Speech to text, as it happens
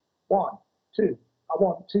One, two.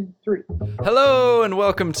 One, two, three. Hello and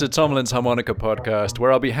welcome to Tomlin's Harmonica Podcast,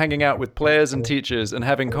 where I'll be hanging out with players and teachers and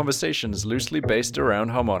having conversations loosely based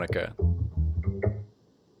around harmonica.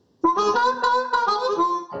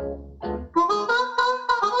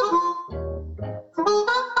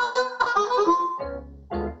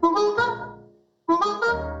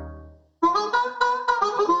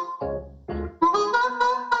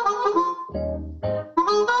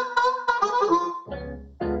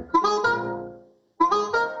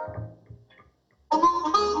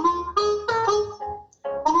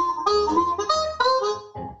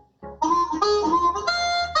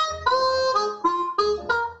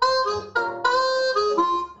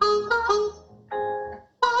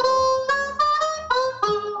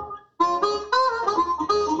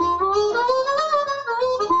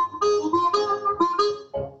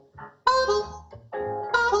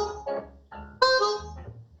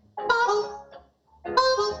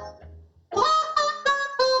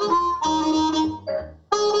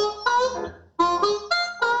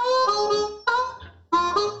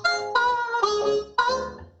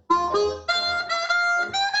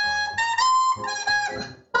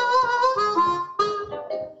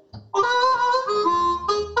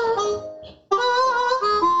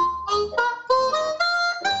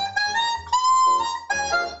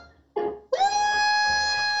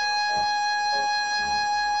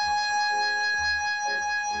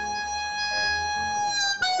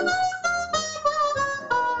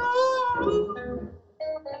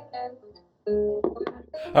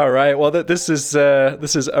 All right. Well, this is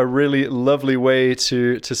a really lovely way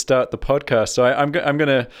to start the podcast. So I'm going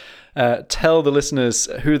to tell the listeners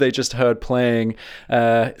who they just heard playing.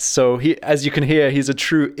 So as you can hear, he's a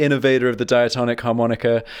true innovator of the diatonic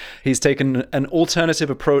harmonica. He's taken an alternative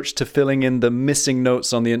approach to filling in the missing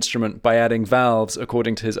notes on the instrument by adding valves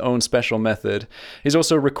according to his own special method. He's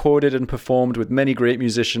also recorded and performed with many great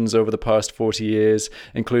musicians over the past 40 years,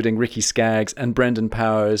 including Ricky Skaggs and Brendan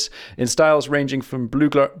Powers, in styles ranging from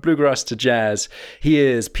bluegrass to jazz. He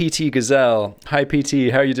is P.T. Gazelle. Hi,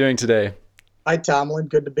 P.T. How are you doing today? Hi, Tomlin.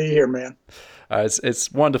 Good to be here, man.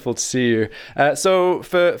 It's wonderful to see you. So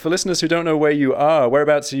for listeners who don't know where you are,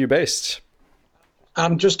 whereabouts are you based?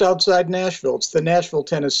 I'm just outside Nashville. It's the Nashville,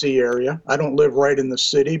 Tennessee area. I don't live right in the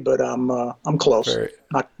city, but I'm close.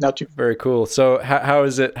 Not too. Very cool. So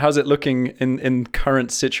how's it looking in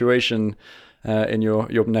current situation in your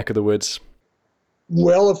neck of the woods?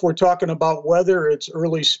 Well, if we're talking about weather, it's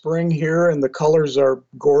early spring here, and the colors are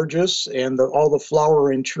gorgeous, and all the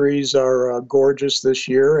flowering trees are gorgeous this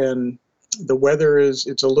year. And the weather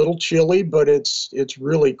it's a little chilly, but it's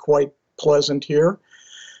really quite pleasant here.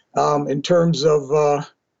 In terms of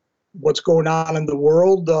what's going on in the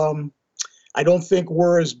world, I don't think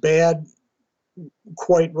we're as bad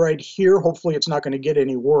quite right here. Hopefully, it's not going to get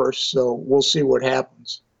any worse. So we'll see what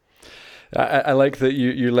happens. I like that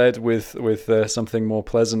you led with something more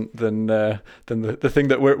pleasant than the thing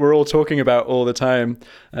that we're all talking about all the time.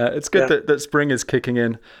 It's good that spring is kicking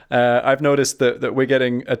in. I've noticed that we're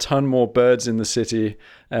getting a ton more birds in the city,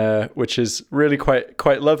 which is really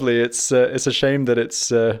quite lovely. It's a shame that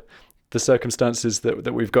it's the circumstances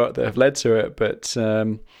that we've got that have led to it, but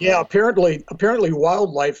apparently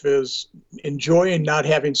wildlife is enjoying not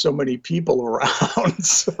having so many people around.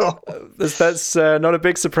 So that's not a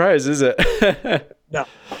big surprise, is it? No.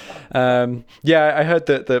 I heard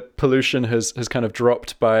that the pollution has kind of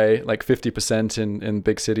dropped by like 50% in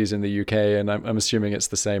big cities in the UK, and I'm assuming it's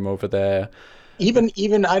the same over there.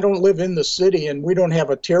 Even I don't live in the city, and we don't have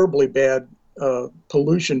a terribly bad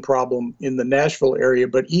pollution problem in the Nashville area,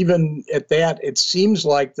 but even at that, it seems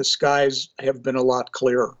like the skies have been a lot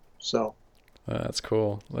clearer. So that's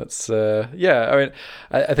cool. That's I mean,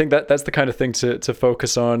 I think that's the kind of thing to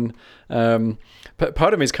focus on.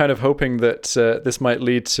 Part of me is kind of hoping that this might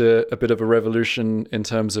lead to a bit of a revolution in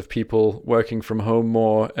terms of people working from home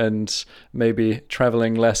more and maybe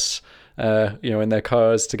traveling less, in their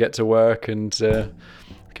cars to get to work and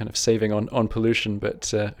kind of saving on pollution,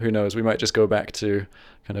 but who knows? We might just go back to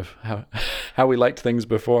kind of how we liked things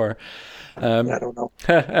before. I don't know.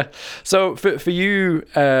 So for you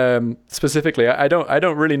specifically, I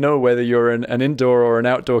don't really know whether you're an indoor or an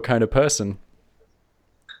outdoor kind of person.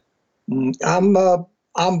 I'm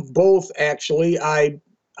both, actually. I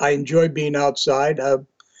enjoy being outside.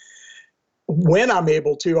 When I'm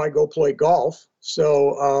able to, I go play golf.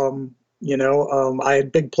 So I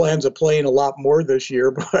had big plans of playing a lot more this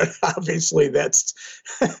year, but obviously that's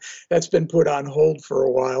been put on hold for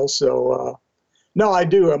a while. So no, I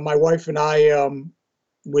do. My wife and I,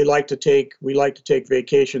 we like to take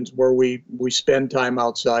vacations where we spend time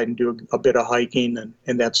outside and do a bit of hiking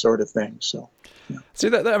and that sort of thing. So See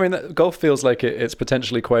I mean, golf feels like it's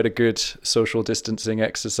potentially quite a good social distancing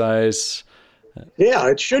exercise. Yeah,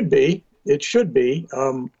 it should be. It should be.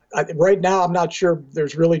 Right now, I'm not sure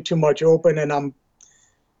there's really too much open, and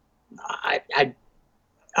I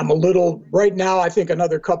I'm a little right now. I think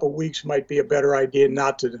another couple weeks might be a better idea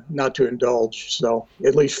not to indulge. So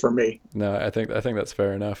at least for me. No, I think that's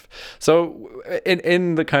fair enough. So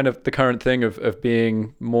in the kind of the current thing of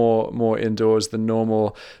being more indoors than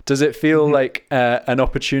normal, does it feel like an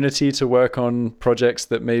opportunity to work on projects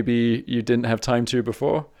that maybe you didn't have time to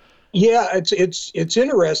before? Yeah, it's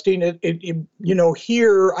interesting.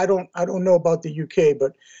 Here I don't know about the UK,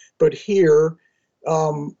 but here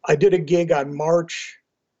I did a gig on March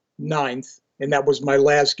 9th, and that was my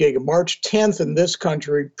last gig. March 10th in this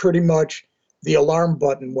country, pretty much the alarm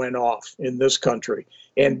button went off in this country.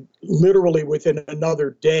 And literally within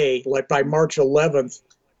another day, like by March 11th,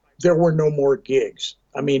 there were no more gigs.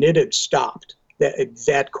 I mean, it had stopped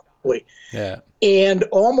that quickly. Yeah. And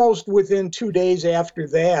almost within 2 days after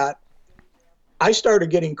that, I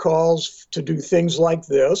started getting calls to do things like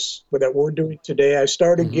this that we're doing today. I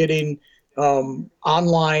started getting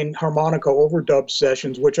online harmonica overdub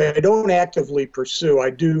sessions, which I don't actively pursue. I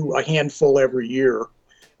do a handful every year,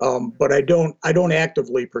 but I don't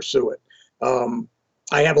actively pursue it.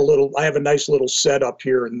 I have a nice little setup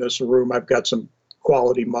here in this room. I've got some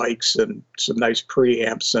quality mics and some nice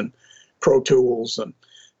preamps and Pro Tools,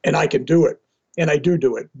 and I can do it, and I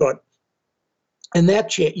do it. But and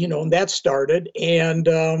that started, and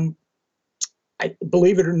I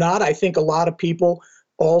believe it or not, I think a lot of people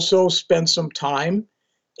also spent some time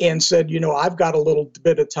and said, I've got a little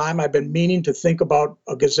bit of time. I've been meaning to think about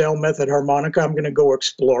a Gesell method harmonica. I'm going to go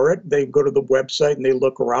explore it. They go to the website and they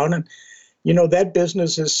look around, and that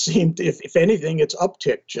business has seemed, if anything, it's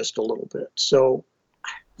upticked just a little bit. So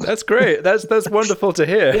that's great. That's wonderful to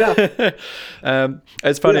hear. Yeah.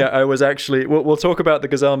 It's funny. Yeah. I was actually. We'll talk about the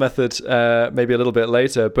Gesell method maybe a little bit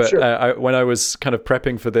later. But sure. When I was kind of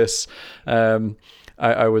prepping for this,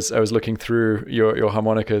 I was looking through your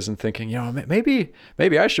harmonicas and thinking, maybe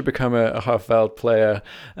I should become a half valve player.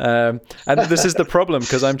 And this is the problem,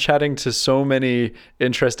 because I'm chatting to so many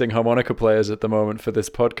interesting harmonica players at the moment for this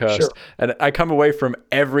podcast, sure. And I come away from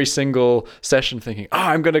every single session thinking,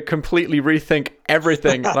 I'm going to completely rethink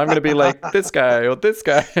everything, and I'm going to be like this guy or this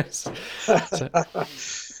guy.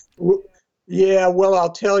 Yeah, well, I'll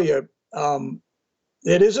tell you.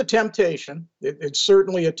 It is a temptation. It's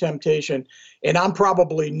certainly a temptation. And I'm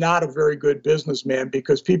probably not a very good businessman,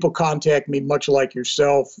 because people contact me much like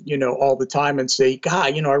yourself, all the time and say,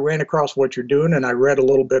 God, I ran across what you're doing and I read a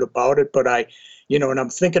little bit about it, but and I'm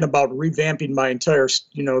thinking about revamping my entire,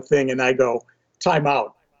 thing. And I go, time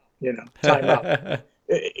out, time out.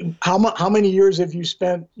 How many years have you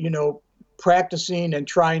spent, practicing and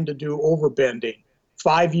trying to do overbending?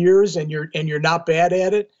 5 years, and you're not bad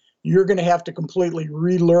at it? You're going to have to completely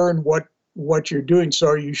relearn what you're doing. So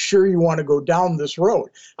are you sure you want to go down this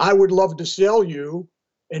road? I would love to sell you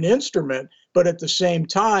an instrument, but at the same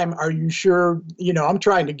time, are you sure? I'm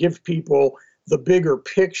trying to give people the bigger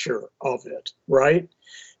picture of it, right?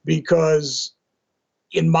 Because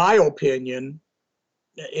in my opinion,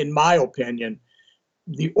 the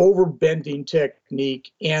overbending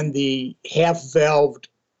technique and the half-valved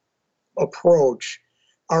approach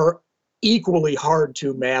are equally hard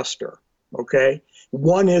to master, okay?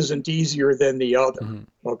 One isn't easier than the other,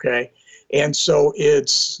 okay? And so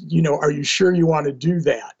it's, are you sure you want to do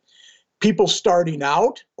that? People starting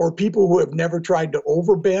out, or people who have never tried to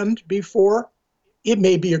overbend before, it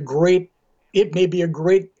may be a great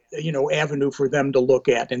avenue for them to look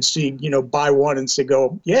at and see, buy one and say,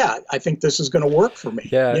 yeah, I think this is going to work for me.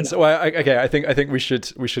 Yeah. So I think we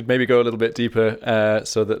should maybe go a little bit deeper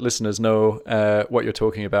so that listeners know what you're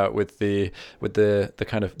talking about with the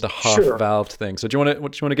kind of the half valved thing. So do you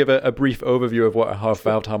want to give a brief overview of what a half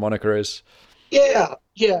valved harmonica is? Yeah.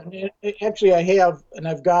 Actually, I have, and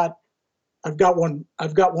I've got one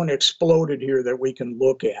exploded here that we can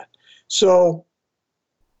look at. So.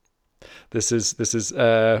 This is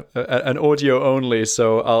an audio only,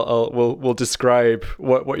 so we'll describe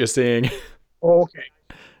what you're seeing.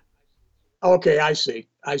 Okay, I see.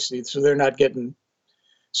 So they're not getting.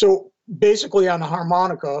 So basically, on a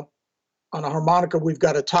harmonica, we've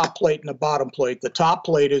got a top plate and a bottom plate. The top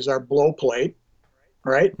plate is our blow plate,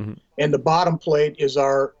 right? Mm-hmm. And the bottom plate is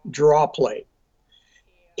our draw plate.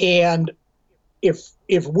 And if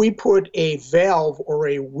we put a valve or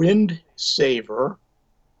a wind saver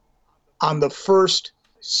on the first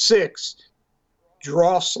 6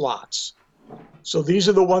 draw slots. So these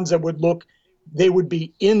are the ones that they would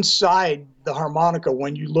be inside the harmonica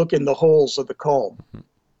when you look in the holes of the comb.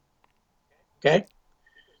 okay?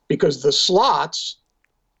 Because the slots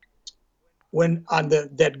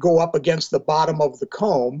that go up against the bottom of the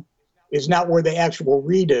comb is not where the actual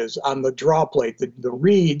reed is on the draw plate. The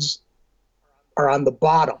reeds are on the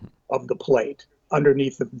bottom of the plate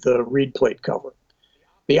underneath the reed plate cover.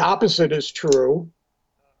 The opposite is true.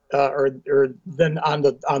 Or then on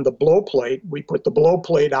the blow plate, we put the blow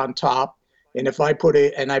plate on top, and if I put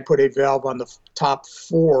a valve on the top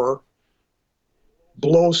 4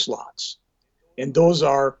 blow slots, and those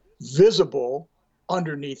are visible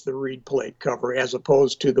underneath the reed plate cover as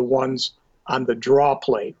opposed to the ones on the draw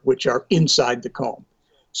plate, which are inside the comb.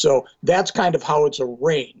 So that's kind of how it's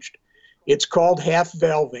arranged. It's called half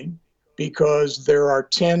valving because there are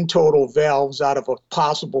 10 total valves out of a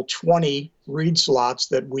possible 20 reed slots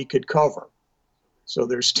that we could cover. So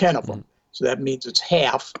there's 10 of them. So that means it's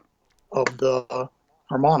half of the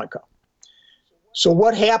harmonica. So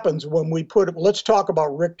what happens when we let's talk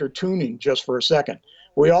about Richter tuning just for a second.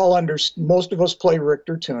 Most of us play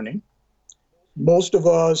Richter tuning.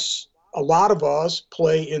 A lot of us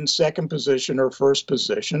play in second position or first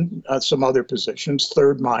position, some other positions,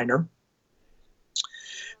 third minor.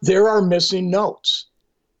 There are missing notes.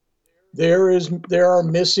 There are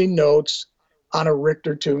missing notes on a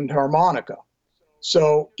Richter tuned harmonica.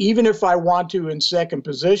 So even if I want to in second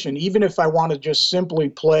position, even if I want to just simply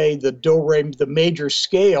play the do re, the major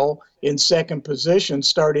scale in second position,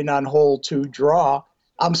 starting on hole 2 draw,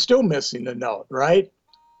 I'm still missing a note, right?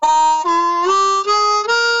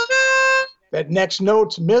 That next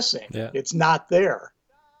note's missing. Yeah. It's not there.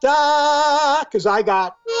 Da, because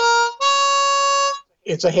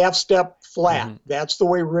it's a half step flat. Mm-hmm. That's the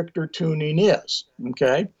way Richter tuning is,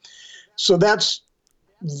 okay? So that's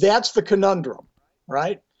the conundrum,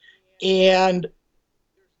 right? And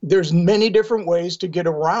there's many different ways to get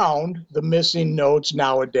around the missing notes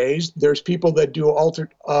nowadays. There's people that do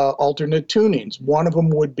alternate tunings. One of them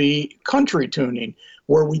would be country tuning,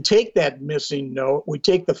 where we take that missing note, we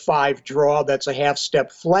take the 5 draw, that's a half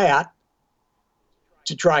step flat,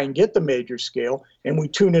 to try and get the major scale, and we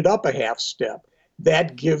tune it up a half step.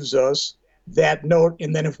 That gives us that note,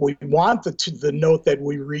 and then if we want the note that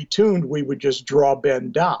we retuned, we would just draw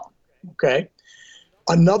bend down, okay?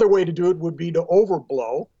 Another way to do it would be to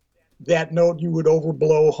overblow. That note you would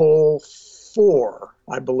overblow hole 4,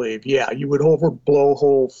 I believe. Yeah, you would overblow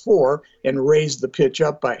hole 4 and raise the pitch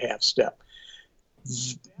up by half step.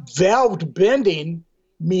 Valved bending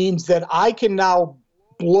means that I can now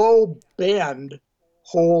blow bend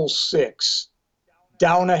hole 6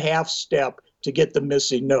 down a half step to get the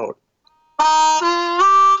missing note.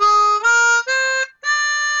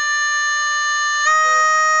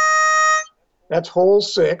 That's hole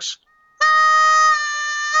 6.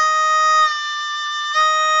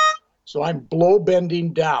 So I'm blow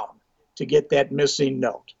bending down to get that missing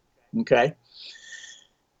note, okay?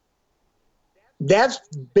 That's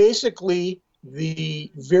basically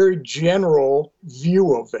the very general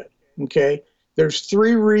view of it, okay? There's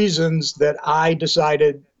 3 reasons that I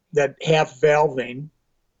decided that half valving,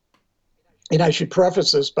 and I should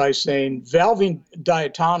preface this by saying valving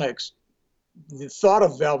diatonics, the thought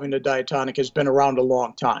of valving a diatonic has been around a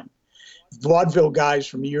long time. Vaudeville guys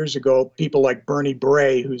from years ago, people like Bernie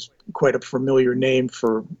Bray, who's quite a familiar name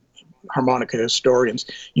for harmonica historians,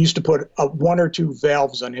 used to put 1 or 2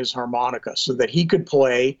 valves on his harmonica so that he could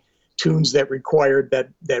play tunes that required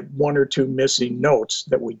that 1 or 2 missing notes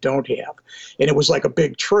that we don't have. And it was like a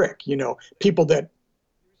big trick, you know. People that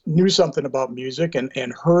knew something about music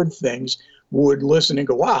and heard things would listen and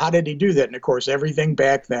go, wow, how did he do that? And of course, everything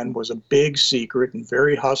back then was a big secret and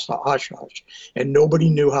very hush hush. And nobody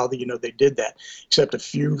knew how they did that, except a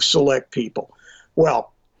few select people.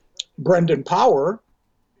 Well, Brendan Power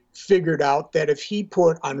figured out that if he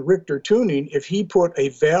put on Richter tuning, if he put a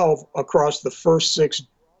valve across the first 6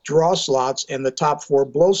 draw slots and the top 4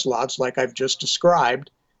 blow slots, like I've just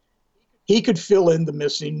described, he could fill in the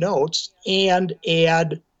missing notes and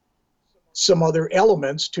add some other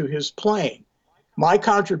elements to his playing. My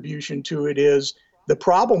contribution to it is the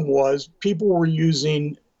problem was people were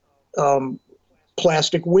using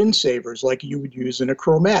plastic wind savers like you would use in a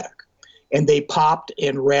chromatic, and they popped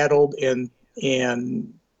and rattled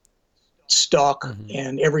and stuck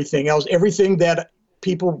and everything else. Everything that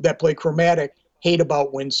people that play chromatic hate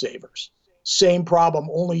about wind savers. Same problem,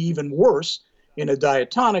 only even worse in a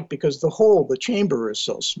diatonic because the chamber is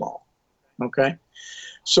so small, okay?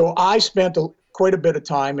 So I spent quite a bit of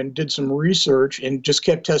time and did some research and just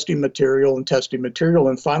kept testing material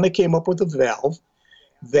and finally came up with a valve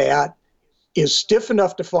that is stiff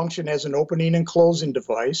enough to function as an opening and closing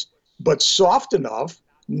device, but soft enough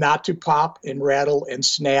not to pop and rattle and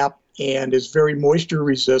snap and is very moisture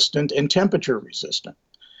resistant and temperature resistant.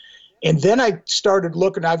 And then I started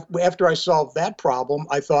looking, after I solved that problem,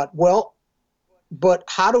 I thought, well, but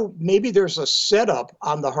maybe there's a setup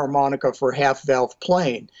on the harmonica for half valve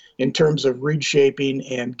playing in terms of reed shaping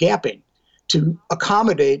and gapping to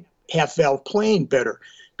accommodate half valve playing better.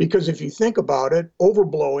 Because if you think about it,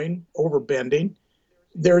 overblowing, overbending,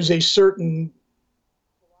 there's a certain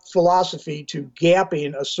philosophy to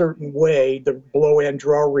gapping a certain way, the blow and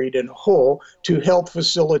draw reed in a hole, to help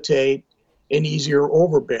facilitate an easier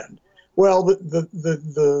overbend. Well,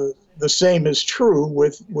 the same is true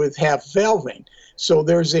with half valving. So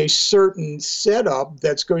there's a certain setup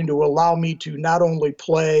that's going to allow me to not only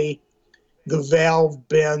play the valve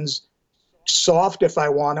bends soft if I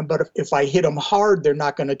want them, but if I hit them hard, they're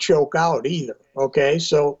not going to choke out either. Okay,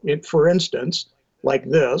 so for instance, like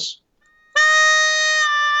this.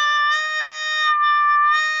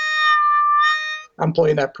 I'm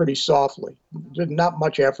playing that pretty softly. Not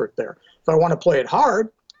much effort there. If I want to play it hard,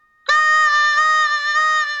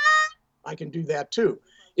 I can do that too.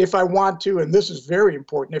 If I want to, and this is very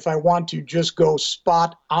important, if I want to just go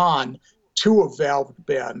spot on to a valve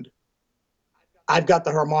bend, I've got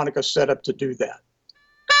the harmonica set up to do that.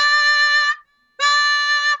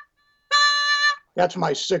 That's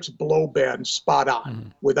my 6 blow bend spot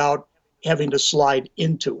on without having to slide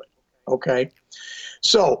into it. Okay.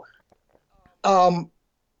 So,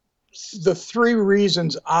 the 3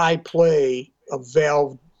 reasons I play a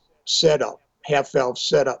valve setup, half valve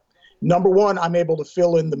setup. Number 1, I'm able to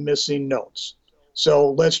fill in the missing notes.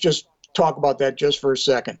 So let's just talk about that just for a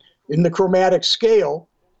second. In the chromatic scale,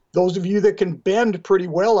 those of you that can bend pretty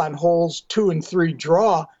well on holes 2 and 3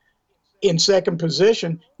 draw in second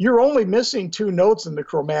position, you're only missing 2 notes in the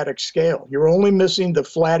chromatic scale. You're only missing the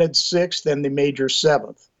flatted 6th and the major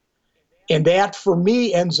 7th. And that, for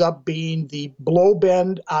me, ends up being the blow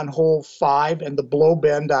bend on hole 5 and the blow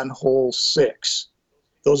bend on hole 6.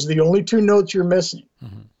 Those are the only 2 notes you're missing.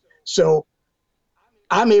 Mm-hmm. So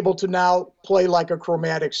I'm able to now play like a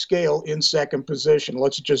chromatic scale in second position.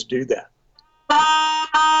 Let's just do that.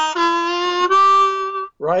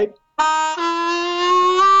 Right?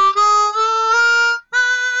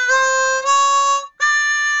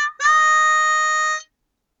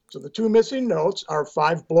 So the 2 missing notes are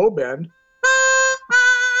 5 blow bend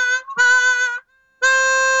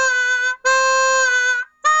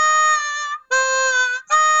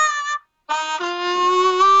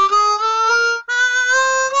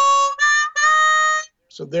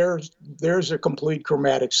So there's a complete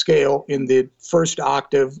chromatic scale in the first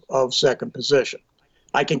octave of second position.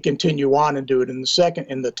 I can continue on and do it in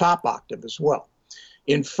the top octave as well.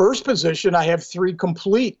 In first position, I have 3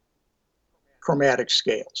 complete chromatic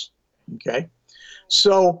scales. Okay,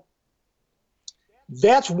 so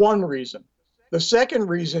that's one reason. The second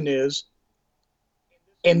reason is,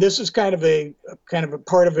 and this is kind of a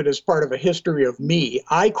part of it is part of a history of me.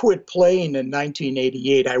 I quit playing in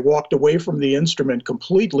 1988. I walked away from the instrument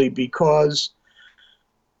completely because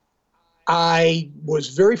I was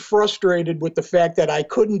very frustrated with the fact that I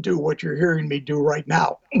couldn't do what you're hearing me do right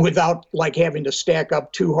now without like having to stack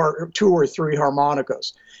up 2 or 3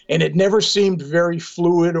 harmonicas. And it never seemed very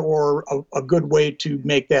fluid or a good way to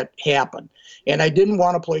make that happen. And I didn't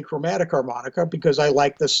want to play chromatic harmonica because I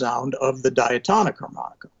like the sound of the diatonic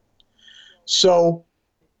harmonica. So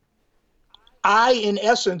I, in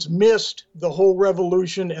essence, missed the whole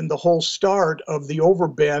revolution and the whole start of the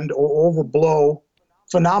overbend or overblow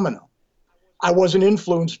phenomenon. I wasn't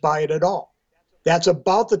influenced by it at all. That's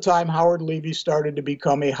about the time Howard Levy started to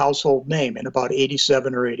become a household name, in about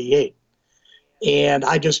 87 or 88. And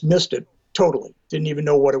I just missed it totally. Didn't even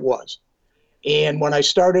know what it was. And when I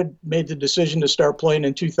made the decision to start playing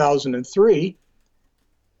in 2003,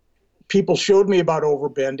 people showed me about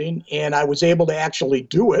overbending, and I was able to actually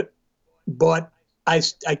do it. But I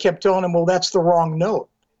kept telling them, well, that's the wrong note.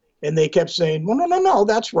 And they kept saying, well, no,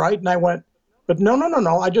 that's right. And I went, but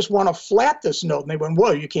no, I just want to flat this note. And they went,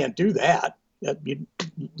 well, you can't do that.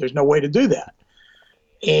 There's no way to do that.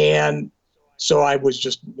 And so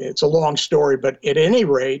it's a long story, but at any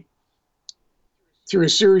rate, through a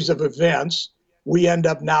series of events, we end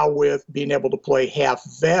up now with being able to play half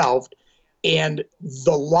valved. And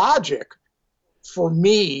the logic for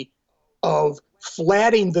me of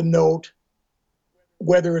flatting the note,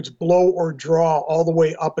 whether it's blow or draw, all the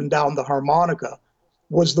way up and down the harmonica,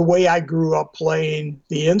 was the way I grew up playing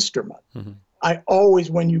the instrument. Mm-hmm. I always,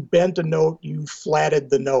 when you bent a note, you flatted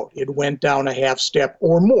the note. It went down a half step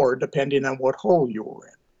or more, depending on what hole you were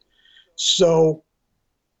in. So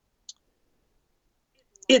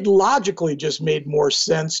it logically just made more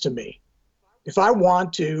sense to me. If I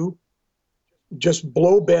want to just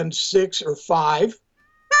blow bend 6 or 5,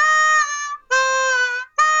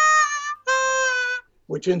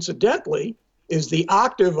 which incidentally is the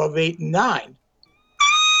octave of 8 and 9,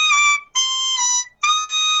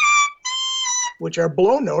 which are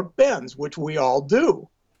blow note bends, which we all do.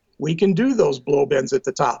 We can do those blow bends at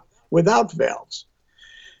the top without valves.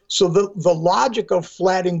 So the logic of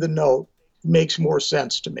flatting the note makes more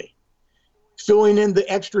sense to me. Filling in the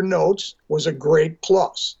extra notes was a great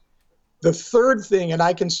plus. The third thing, and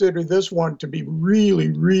I consider this one to be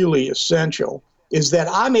really, really essential, is that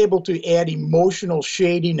I'm able to add emotional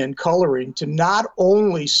shading and coloring to not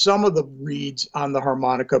only some of the reeds on the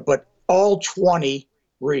harmonica, but all 20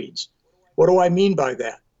 reeds. What do I mean by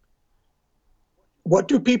that? What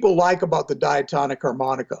do people like about the diatonic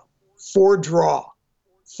harmonica? 4 draw.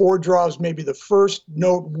 4 draws maybe the first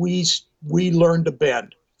note we learn to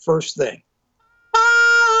bend, first thing.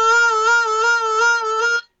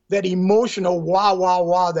 That emotional wah, wah,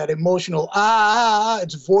 wah, that emotional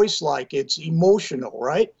it's voice-like, it's emotional,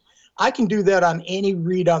 right? I can do that on any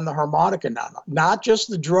reed on the harmonica now, not just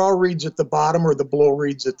the draw reeds at the bottom or the blow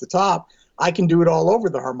reeds at the top. I can do it all over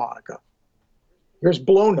the harmonica. Here's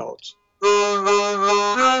blow notes.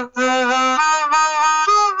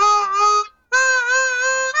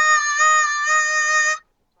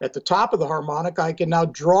 At the top of the harmonica, I can now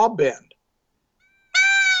draw bend.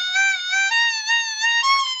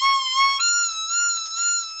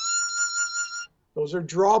 Those are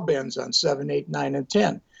draw bends on 7, 8, 9, and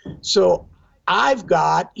 10. So I've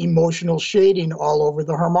got emotional shading all over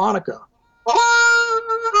the harmonica.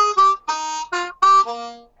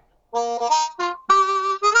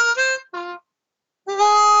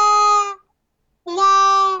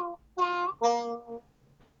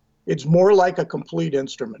 It's more like a complete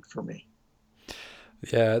instrument for me.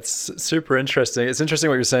 Yeah, it's super interesting. It's interesting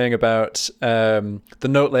what you're saying about the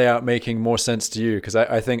note layout making more sense to you, because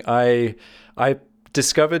I think I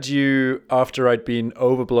discovered you after I'd been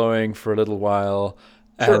overblowing for a little while,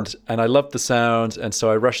 and Sure. and I loved the sound, and so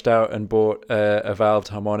I rushed out and bought a valved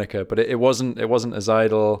harmonica, but it wasn't a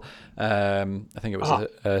Zeidel. I think it was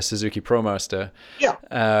a Suzuki ProMaster. Yeah.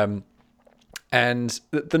 And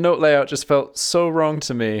the note layout just felt so wrong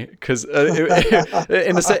to me, because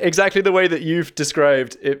exactly the way that you've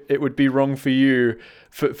described it, it would be wrong for you.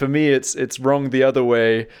 For me, it's wrong the other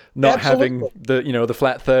way, not Absolutely. having the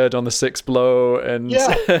flat third on the 6 blow and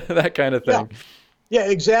that kind of thing. Yeah,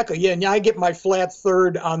 exactly. Yeah, and I get my flat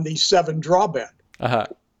third on the 7 draw bend.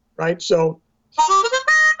 Right? So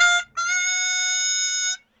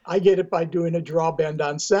I get it by doing a draw bend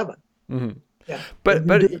on 7. Mm-hmm. Yeah. But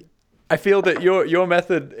I feel that your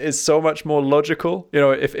method is so much more logical.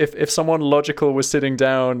 If someone logical was sitting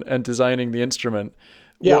down and designing the instrument,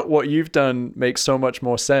 what you've done makes so much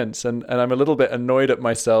more sense. And I'm a little bit annoyed at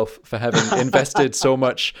myself for having invested so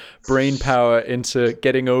much brain power into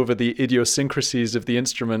getting over the idiosyncrasies of the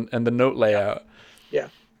instrument and the note layout. Yeah.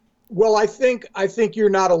 Well, I think you're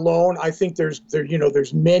not alone. I think there's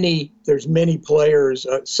many players.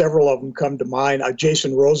 Several of them come to mind.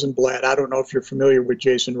 Jason Rosenblatt. I don't know if you're familiar with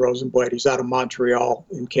Jason Rosenblatt. He's out of Montreal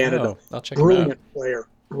in Canada. No, I'll check him out.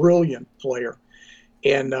 Brilliant player,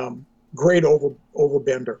 and great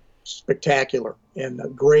overbender, spectacular, and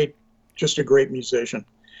just a great musician.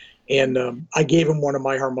 And I gave him one of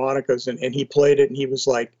my harmonicas, and he played it, and he was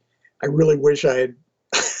like, "I really wish I had."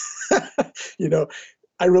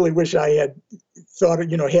 I really wish I had thought,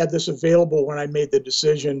 had this available when I made the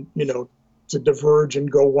decision, to diverge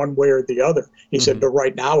and go one way or the other. He said, but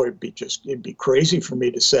right now it'd be crazy for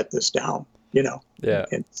me to set this down,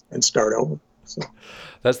 and start over. So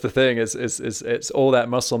that's the thing is it's all that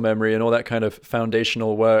muscle memory and all that kind of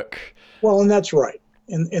foundational work. Well, and that's right.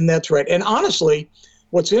 And that's right. And honestly,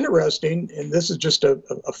 what's interesting, and this is just a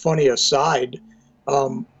funny aside,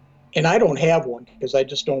 and I don't have one because I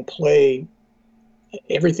just don't play.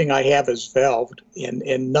 Everything I have is valved,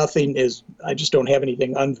 and nothing is, I just don't have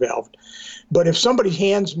anything unvalved. But if somebody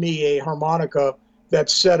hands me a harmonica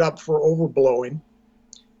that's set up for overblowing,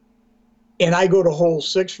 and I go to hole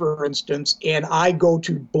 6, for instance, and I go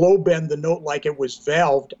to blow bend the note like it was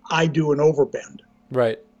valved, I do an overbend.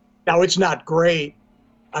 Right. Now, it's not great.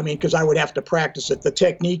 I mean, because I would have to practice it. The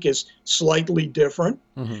technique is slightly different,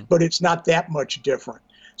 but it's not that much different.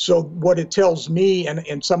 So what it tells me,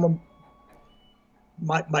 and some of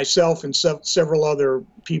myself and several other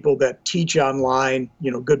people that teach online,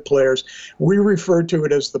 good players, we refer to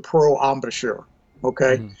it as the pro embouchure.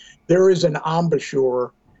 Okay. There is an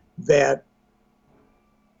embouchure that,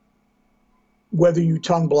 whether you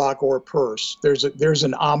tongue block or purse, there's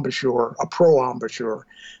an embouchure, a pro embouchure,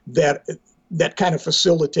 that that kind of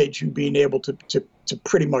facilitates you being able to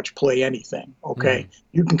pretty much play anything. Okay,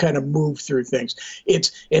 you can kind of move through things.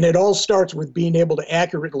 And it all starts with being able to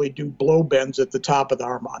accurately do blow bends at the top of the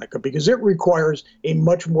harmonica, because it requires a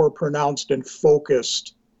much more pronounced and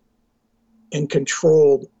focused and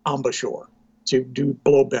controlled embouchure to do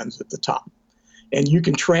blow bends at the top. And you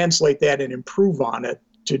can translate that and improve on it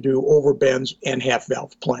to do overbends and half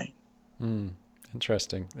valve playing.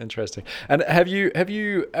 Interesting. And have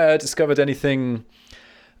you discovered anything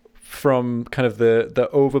from kind of the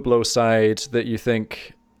overblow side that you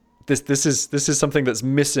think this is something that's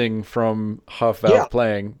missing from half valve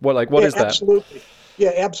playing? What is that? Absolutely.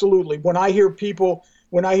 Yeah, absolutely. When I hear people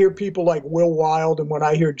like Will Wild, and when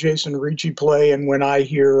I hear Jason Ricci play, and when I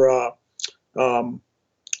hear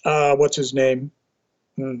what's his name?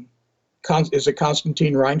 Is it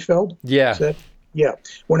Konstantin Reinfeld? Yeah. Yeah.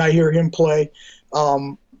 When I hear him play,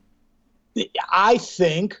 I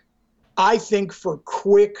think for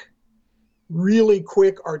really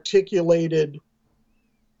quick, articulated,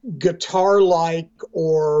 guitar-like,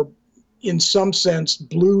 or in some sense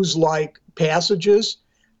blues-like passages,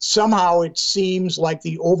 somehow it seems like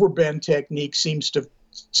the overbend technique seems to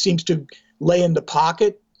lay in the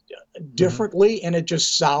pocket differently, and it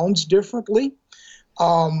just sounds differently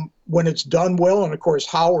when it's done well. And of course,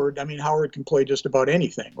 Howard can play just about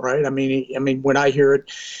anything, right? I mean, when I hear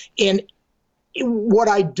it, and what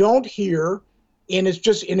I don't hear, and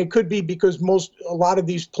it could be because a lot of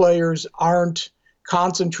these players aren't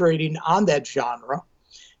concentrating on that genre,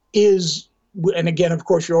 is, and again, of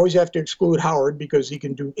course, you always have to exclude Howard because he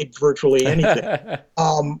can do it virtually anything.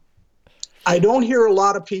 I don't hear a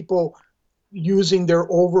lot of people using their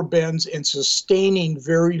overbends and sustaining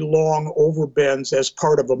very long overbends as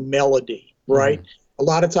part of a melody, right? A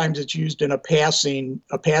lot of times it's used in a passing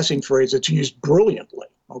phrase. It's used brilliantly,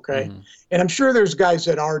 okay? And I'm sure there's guys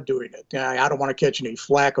that are doing it. I don't want to catch any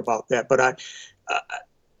flack about that, but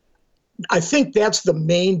I think that's the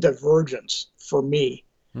main divergence for me.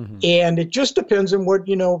 And it just depends on what,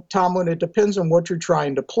 Tomlin, it depends on what you're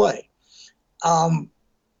trying to play.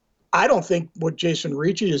 I don't think what Jason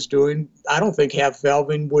Ricci is doing, I don't think half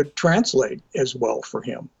valving would translate as well for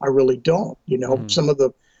him. I really don't. Some of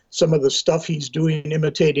the stuff he's doing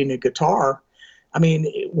imitating a guitar, I mean,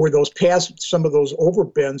 where some of those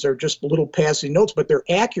overbends are just little passing notes, but they're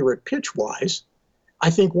accurate pitch-wise, I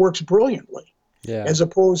think works brilliantly. Yeah. As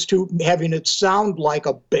opposed to having it sound like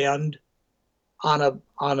a bend on a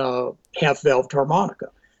half-valved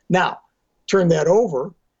harmonica. Now, turn that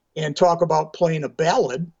over and talk about playing a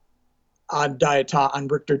ballad on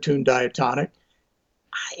Richter tuned diatonic.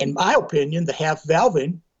 In my opinion, the half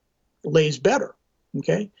valving lays better.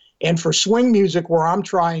 Okay. And for swing music, where I'm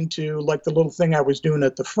trying to, like the little thing I was doing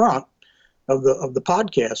at the front of the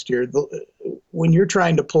podcast here, when you're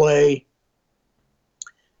trying to play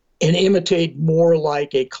and imitate more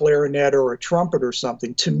like a clarinet or a trumpet or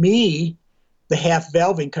something, to me, the half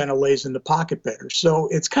valving kind of lays in the pocket better. So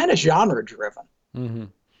it's kind of genre driven.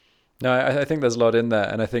 No, I think there's a lot in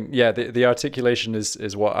there, and I think the articulation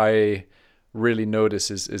is what I really notice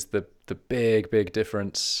is the big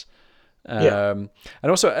difference. And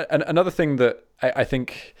also another thing that I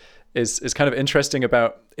think is kind of interesting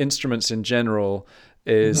about instruments in general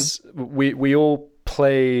is we all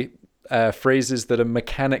play phrases that are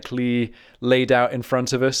mechanically laid out in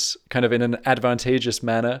front of us, kind of in an advantageous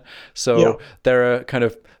manner. So there are kind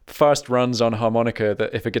of fast runs on harmonica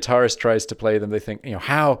that if a guitarist tries to play them, they think,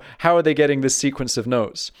 how are they getting this sequence of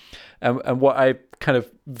notes? And what I kind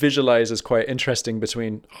of visualize as quite interesting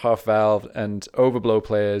between half valve and overblow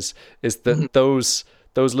players is that those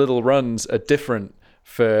little runs are different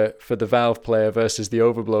for the valve player versus the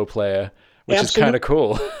overblow player, which is kind of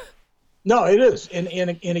cool. No, it is. And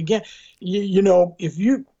again,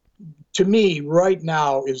 to me, right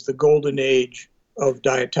now is the golden age of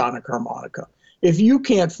diatonic harmonica. If you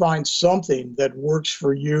can't find something that works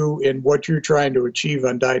for you in what you're trying to achieve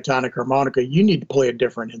on diatonic harmonica, you need to play a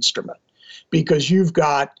different instrument, because you've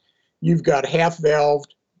got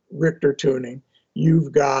half-valved Richter tuning,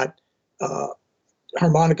 you've got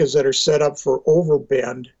harmonicas that are set up for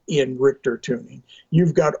overbend in Richter tuning,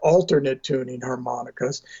 you've got alternate tuning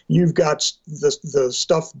harmonicas, you've got the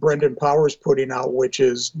stuff Brendan Powers putting out, which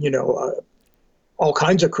is all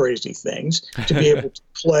kinds of crazy things to be able to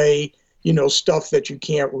play stuff that you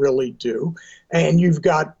can't really do. And you've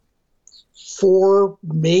got five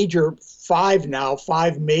major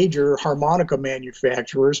harmonica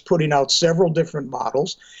manufacturers putting out several different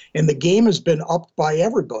models, and the game has been upped by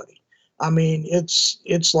everybody. I mean,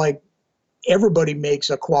 it's like everybody makes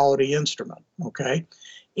a quality instrument, okay?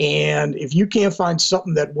 And if you can't find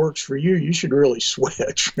something that works for you, you should really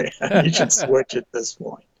switch, man. You should switch at this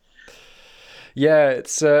point. Yeah, it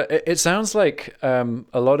sounds like a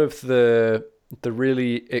lot of the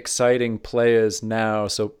really exciting players now.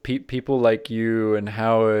 So people like you and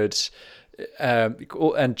Howard,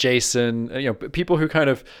 and Jason, people who kind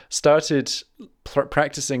of started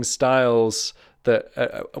practicing styles that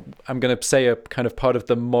I'm going to say are kind of part of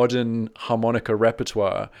the modern harmonica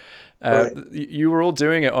repertoire. Right. You were all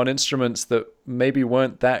doing it on instruments that maybe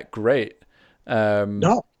weren't that great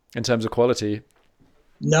No, in terms of quality.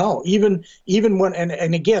 no. Even when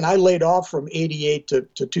and again, I laid off from '88 to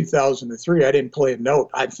 2003. I didn't play a note.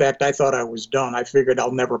 In fact, I thought I was done. I figured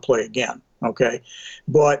I'll never play again. Okay,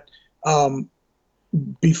 but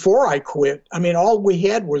before I quit, I mean, all we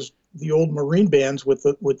had was the old marine bands with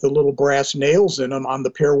the little brass nails in them on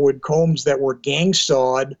the pearwood combs that were gang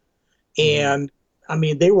sawed, and I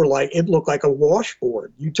mean, they were like, it looked like a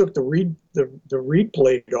washboard. You took the reed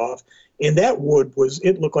plate off, and that wood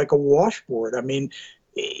it looked like a washboard. I mean,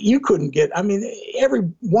 you couldn't get. I mean, every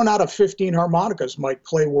 1 out of 15 harmonicas might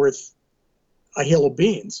play worth a hill of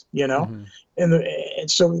beans, and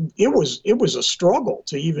so it was a struggle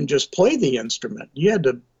to even just play the instrument. You had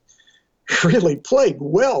to really play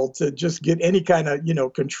well to just get any kind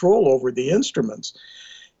of control over the instruments.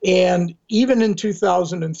 And even in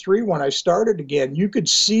 2003, when I started again, you could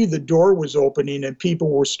see the door was opening and people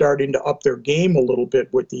were starting to up their game a little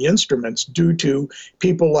bit with the instruments due to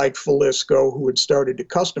people like Falisco who had started to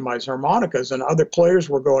customize harmonicas, and other players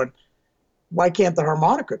were going, why can't the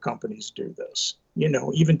harmonica companies do this?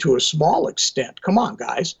 Even to a small extent. Come on,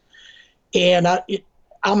 guys. And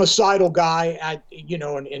I'm a Seidel guy,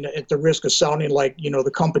 and at the risk of sounding like,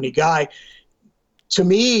 the company guy, to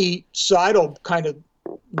me, Seidel kind of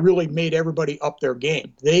really made everybody up their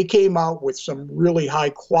game. They came out with some really high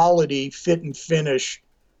quality fit and finish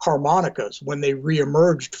harmonicas when they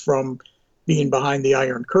reemerged from being behind the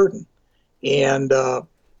Iron Curtain. And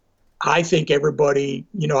I think everybody,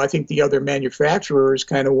 I think the other manufacturers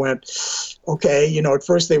kind of went, okay, at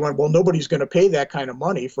first they went, well, nobody's going to pay that kind of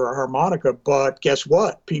money for a harmonica. But guess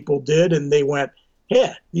what? People did, and they went,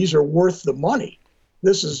 yeah, these are worth the money.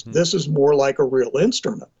 This is more like a real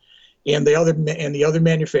instrument. And the other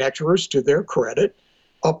manufacturers, to their credit,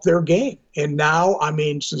 up their game. And now, I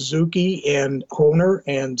mean, Suzuki and Hohner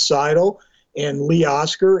and Seidel and Lee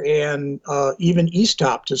Oskar and even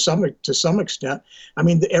Easttop to some extent. I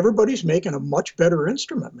mean, everybody's making a much better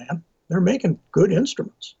instrument, man. They're making good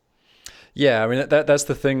instruments. Yeah, I mean that's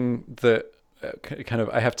the thing that kind of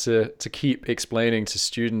I have to keep explaining to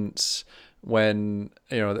students when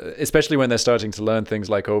especially when they're starting to learn things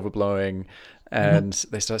like overblowing, and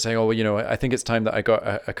they start saying, oh, well, I think it's time that I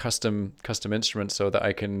got a custom instrument so that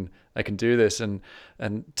I can do this. And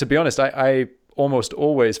to be honest, I almost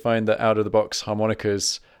always find that out of the box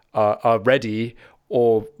harmonicas are ready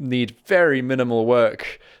or need very minimal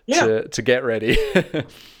work to get ready.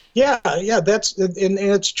 Yeah, that's and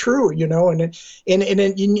it's true,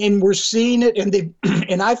 and we're seeing it,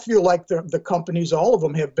 and I feel like the companies, all of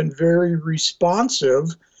them, have been very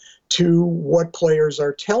responsive to what players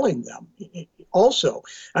are telling them. Also,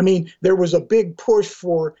 I mean, there was a big push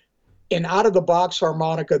for an out-of-the-box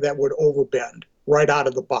harmonica that would overbend right out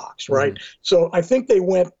of the box, right? So I think I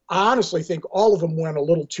honestly think all of them went a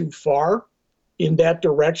little too far in that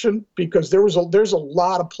direction, because there's a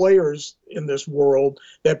lot of players in this world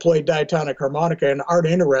that play diatonic harmonica and aren't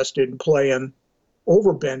interested in playing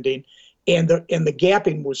overbending, and the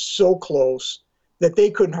gapping was so close that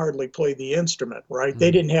they couldn't hardly play the instrument, right?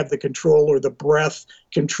 They didn't have the control or the breath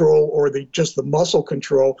control or just the muscle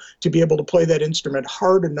control to be able to play that instrument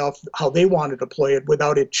hard enough how they wanted to play it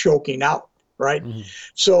without it choking out, right?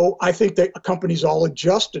 So I think that companies all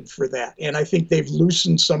adjusted for that, and I think they've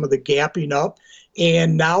loosened some of the gapping up,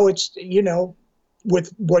 and now it's,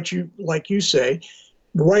 with what you say,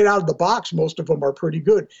 right out of the box, most of them are pretty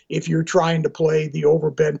good. If you're trying to play the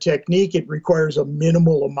overbend technique, it requires a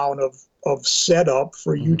minimal amount of setup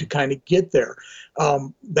for you to kind of get there.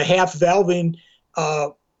 The half valving,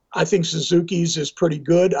 I think Suzuki's is pretty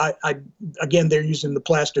good. Again, they're using the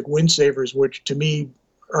plastic wind savers, which to me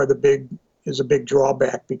is a big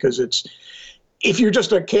drawback, because if you're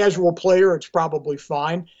just a casual player, it's probably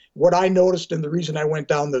fine. What I noticed, and the reason I went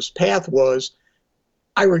down this path, was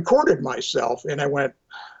I recorded myself and I went,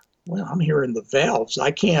 well, I'm hearing the valves.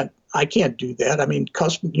 I can't do that. I mean,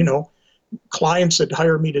 clients that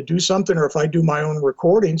hire me to do something, or if I do my own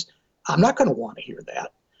recordings, I'm not going to want to hear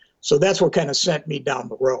that. So that's what kind of sent me down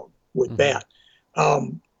the road with that.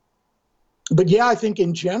 But yeah, I think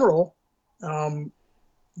in general,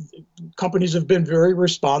 companies have been very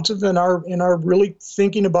responsive and are really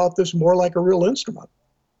thinking about this more like a real instrument.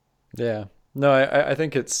 Yeah. No, I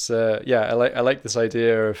think it's I like this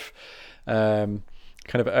idea of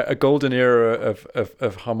kind of a golden era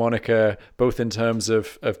of harmonica, both in terms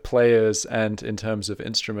of players and in terms of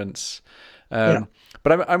instruments. Yeah.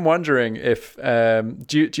 But I'm wondering if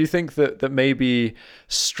do you think that maybe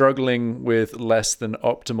struggling with less than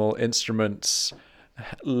optimal instruments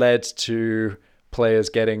led to players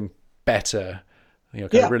getting better,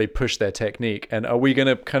 kind of really push their technique? And are we going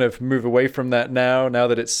to kind of move away from that now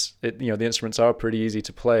that the instruments are pretty easy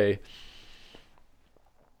to play?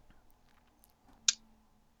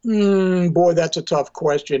 Boy, that's a tough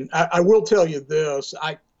question. I will tell you this.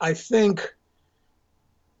 I think,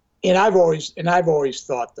 and I've always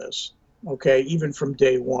thought this, okay, even from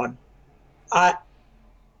day one.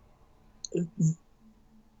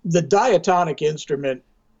 The diatonic instrument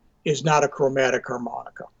is not a chromatic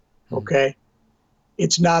harmonica, okay?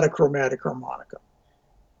 It's not a chromatic harmonica.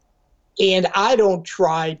 And I don't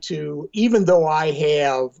try to, even though I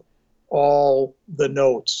have all the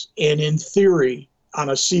notes, and in theory, on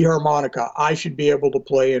a C harmonica, I should be able to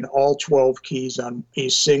play in all 12 keys on a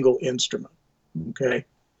single instrument, okay?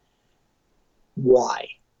 Why?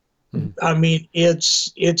 I mean,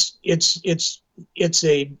 it's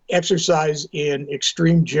a exercise in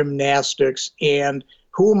extreme gymnastics, and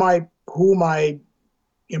who am I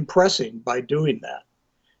impressing by doing that?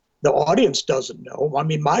 The audience doesn't know. I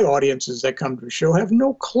mean, my audiences that come to the show have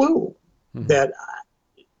no clue that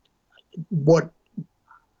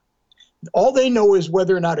all they know is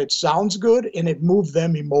whether or not it sounds good and it moved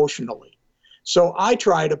them emotionally. So I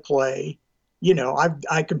try to play,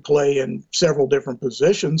 I can play in several different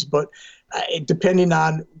positions, but depending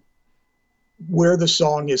on where the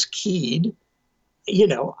song is keyed,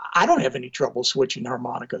 I don't have any trouble switching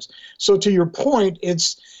harmonicas. So to your point,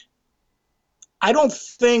 I don't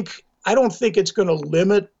think it's going to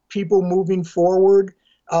limit people moving forward.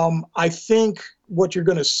 I think what you're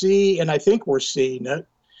going to see, and I think we're seeing it,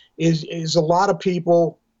 is a lot of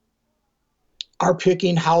people are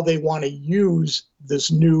picking how they want to use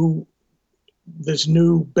this new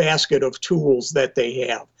basket of tools that they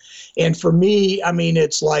have. And for me, I mean,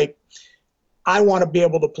 it's like I want to be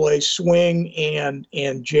able to play swing and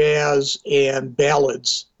jazz and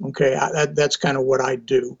ballads. Okay, that's kind of what I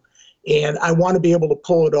do, and I want to be able to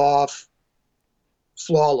pull it off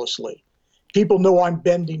flawlessly. People know I'm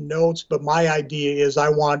bending notes, but my idea is I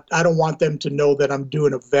don't want them to know that I'm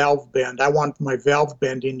doing a valve bend. I want my valve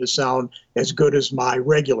bending to sound as good as my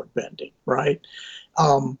regular bending, right?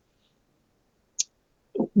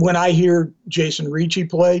 When I hear Jason Ricci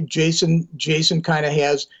play, Jason kind of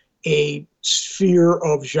has a sphere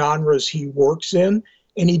of genres he works in,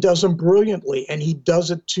 and he does them brilliantly, and he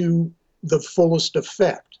does it to the fullest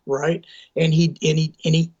effect, right? And he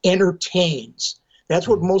entertains. That's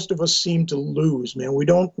what most of us seem to lose, man. We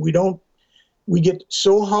get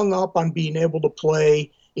so hung up on being able to play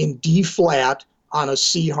in D flat on a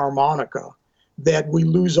C harmonica that we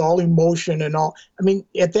lose all emotion and all. I mean,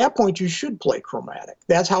 at that point, you should play chromatic.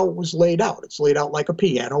 That's how it was laid out. It's laid out like a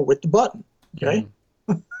piano with the button, okay?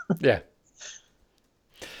 Yeah.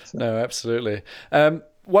 No, absolutely.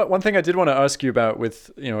 One thing I did want to ask you about with,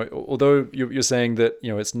 although you're saying that,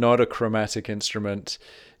 it's not a chromatic instrument,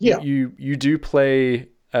 you do play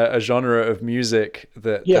a genre of music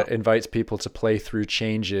that invites people to play through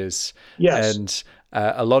changes. Yes. And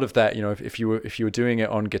a lot of that, if you were doing it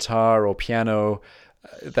on guitar or piano,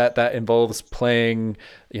 that involves playing,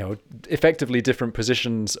 effectively different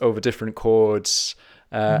positions over different chords.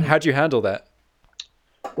 How do you handle that?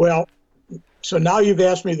 Well, so now you've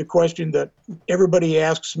asked me the question that everybody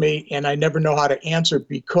asks me, and I never know how to answer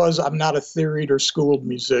because I'm not a theoried or schooled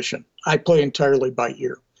musician. I play entirely by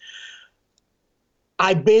ear.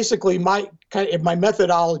 I basically, my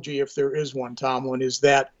methodology, if there is one, Tomlin, is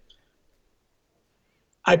that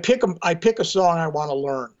I pick a song I want to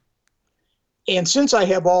learn. And since I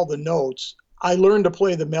have all the notes, I learn to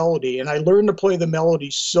play the melody, and I learn to play the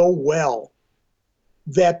melody so well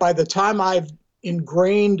that by the time I've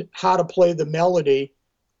ingrained how to play the melody,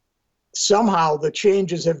 somehow the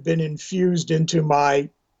changes have been infused into my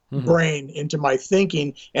brain, into my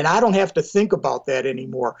thinking, and I don't have to think about that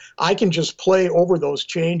anymore. I can just play over those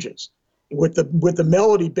changes with the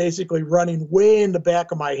melody basically running way in the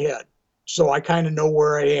back of my head. So I kind of know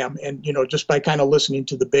where I am, and just by kind of listening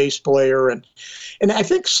to the bass player, and I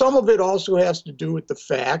think some of it also has to do with the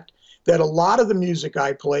fact that a lot of the music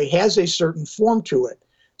I play has a certain form to it.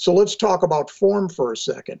 So let's talk about form for a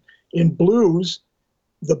second. In blues,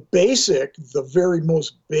 the very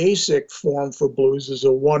most basic form for blues is a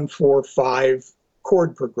 1-4-5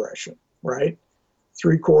 chord progression, right?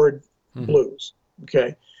 3-chord blues.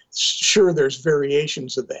 Okay. Sure, there's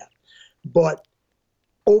variations of that, but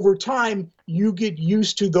over time, you get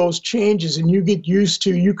used to those changes, and you get used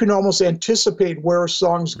to, you can almost anticipate where a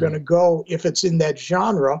song's going to go if it's in that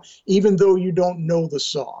genre, even though you don't know the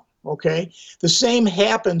song. Okay. The same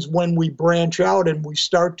happens when we branch out and we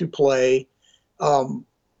start to play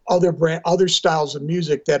other styles of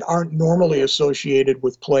music that aren't normally associated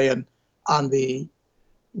with playing on the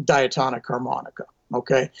diatonic harmonica.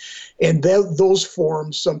 Okay. And those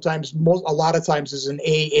forms sometimes, a lot of times, is an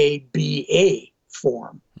AABA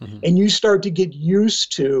form. And you start to get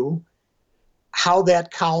used to how that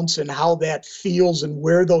counts and how that feels and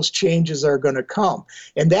where those changes are going to come.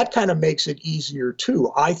 And that kind of makes it easier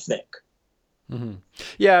too, I think.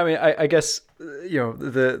 Yeah, I mean, I guess,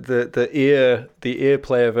 the ear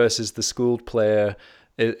player versus the schooled player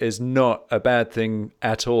is not a bad thing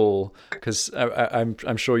at all, because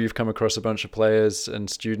I'm sure you've come across a bunch of players and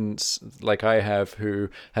students like I have who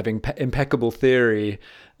have impeccable theory,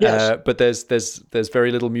 Yes. but there's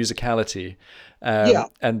very little musicality,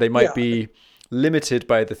 and they might be limited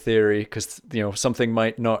by the theory because something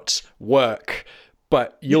might not work,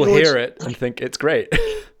 but you'll hear it and think it's great.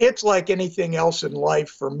 It's like anything else in life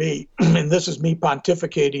for me, and this is me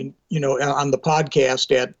pontificating, on the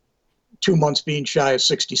podcast at 2 months being shy of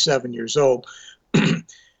 67 years old.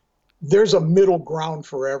 There's a middle ground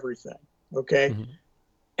for everything. Okay.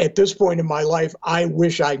 At this point in my life, I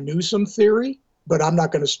wish I knew some theory, but I'm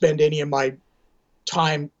not going to spend any of my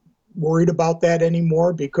time worried about that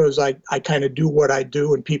anymore, because I kind of do what I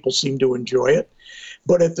do and people seem to enjoy it.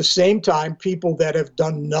 But at the same time, people that have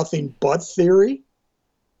done nothing but theory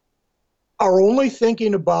are only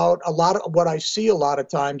thinking about, a lot of what I see a lot of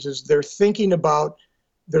times is they're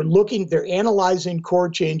analyzing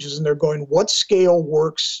chord changes, and they're going, what scale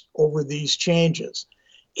works over these changes?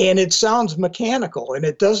 And it sounds mechanical, and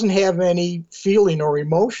it doesn't have any feeling or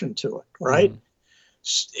emotion to it, right?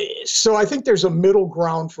 So I think there's a middle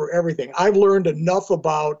ground for everything. I've learned enough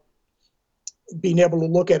about being able to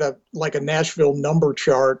look at a Nashville number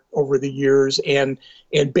chart over the years, and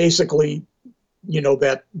basically,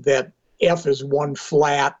 that F is 1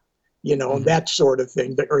 flat, and that sort of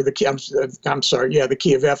thing, or the key, the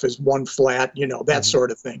key of F is 1 flat, that sort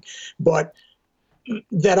of thing. But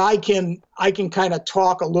that I can kind of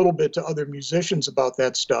talk a little bit to other musicians about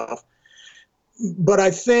that stuff. But I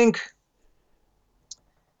think,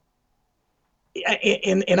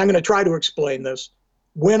 and I'm going to try to explain this,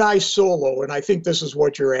 when I solo, and I think this is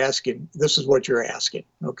what you're asking,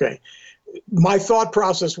 okay? My thought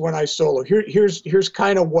process when I solo, here's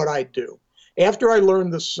kind of what I do. After I learn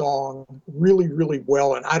the song really, really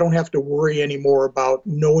well, and I don't have to worry anymore about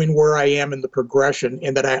knowing where I am in the progression,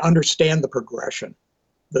 and that I understand the progression,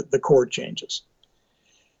 the chord changes,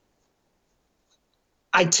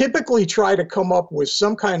 I typically try to come up with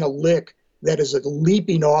some kind of lick that is a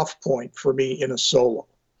leaping off point for me in a solo.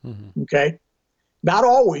 Okay? Not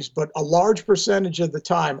always, but a large percentage of the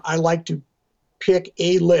time, I like to pick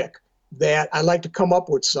a lick that I like to come up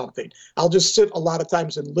with something. I'll just sit a lot of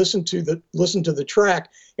times and listen to the track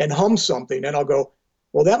and hum something, and I'll go,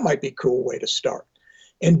 well, that might be a cool way to start,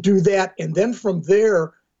 and do that. And then from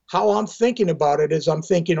there, how I'm thinking about it is I'm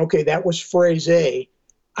thinking, okay, that was phrase A.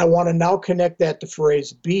 I want to now connect that to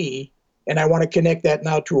phrase B, and I want to connect that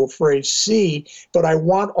now to a phrase C, but I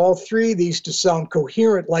want all three of these to sound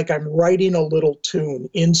coherent, like I'm writing a little tune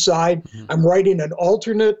inside. I'm writing an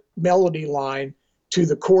alternate melody line to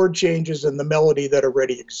the chord changes and the melody that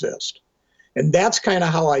already exist. And that's kind of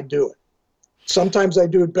how I do it. Sometimes I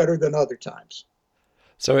do it better than other times.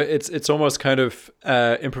 So it's almost kind of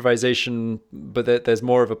improvisation, but there's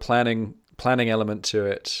more of a planning element to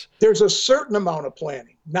it. There's a certain amount of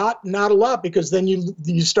planning, not a lot, because then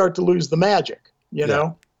you start to lose the magic.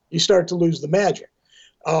 You start to lose the magic.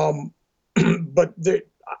 But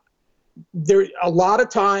there a lot of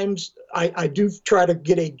times I do try to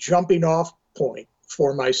get a jumping off point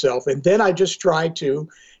for myself, and then I just try to.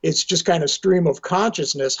 It's just kind of stream of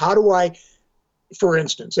consciousness. How do I? For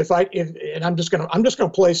instance, if I'm just gonna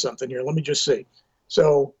play something here. Let me just see.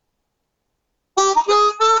 So,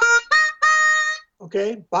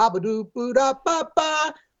 okay, ba ba doo boo da ba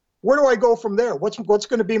ba. Where do I go from there? What's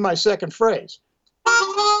going to be my second phrase?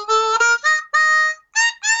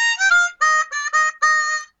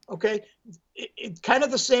 Okay, it's kind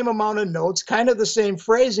of the same amount of notes, kind of the same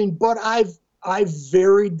phrasing, but I've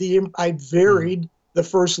varied the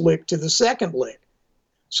first lick to the second lick.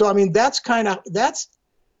 So, I mean, that's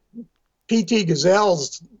P.T.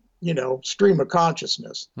 Gazelle's, stream of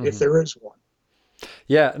consciousness, if there is one.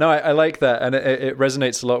 Yeah, no, I like that, and it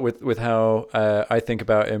resonates a lot with how I think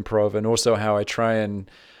about improv, and also how I try and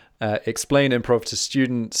explain improv to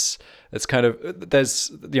students. It's kind of there's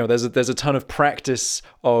a ton of practice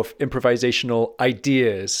of improvisational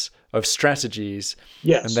ideas, of strategies, and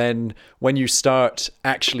Yes. then when you start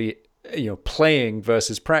actually playing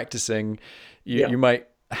versus practicing, Yeah. you might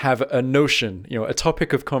have a notion, a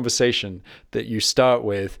topic of conversation that you start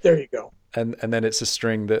with, There you go. and then it's a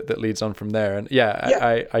string that leads on from there. And yeah,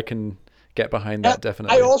 Yeah. I can get behind And that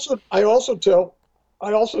definitely. I also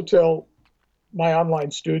tell my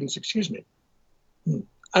online students, excuse me,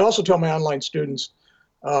 I also tell my online students,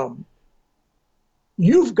 um,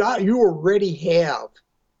 you already have,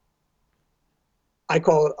 I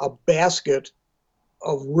call it a basket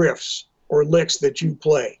of riffs or licks that you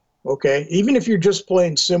play. Okay. Even if you're just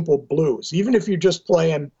playing simple blues, even if you're just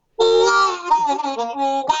playing,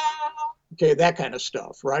 okay, that kind of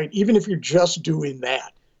stuff, right? Even if you're just doing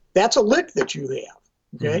that, that's a lick that you have.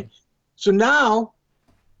 Okay. Mhm. So now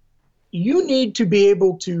you need to be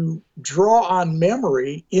able to draw on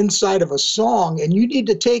memory inside of a song, and you need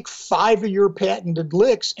to take 5 of your patented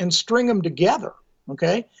licks and string them together.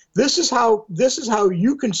 Okay. This is how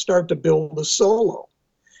you can start to build a solo.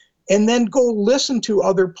 And then go listen to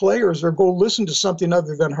other players, or go listen to something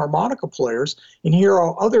other than harmonica players, and hear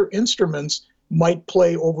how other instruments might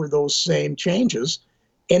play over those same changes.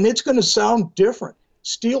 And it's going to sound different.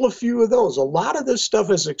 Steal a few of those. A lot of this stuff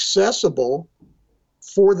is accessible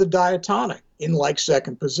for the diatonic in like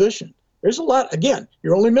second position. There's a lot. Again,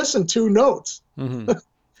 you're only missing 2 notes. Mm-hmm.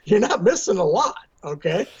 You're not missing a lot.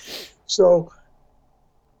 Okay. So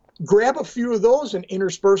grab a few of those and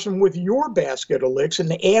intersperse them with your basket of licks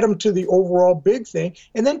and add them to the overall big thing,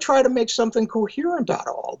 and then try to make something coherent out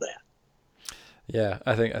of all that. Yeah,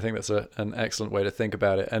 I think that's an excellent way to think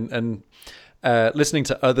about it. And listening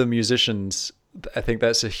to other musicians, I think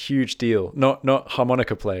that's a huge deal. Not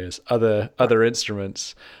harmonica players, other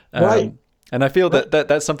instruments. Right. And I feel Right. that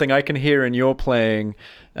that's something I can hear in your playing.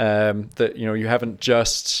 That you haven't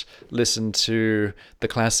just listened to the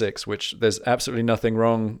classics, which there's absolutely nothing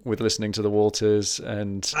wrong with listening to the Walters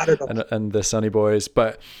and Not at all. and the Sonny Boys,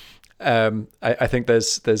 but I think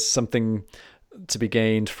there's something to be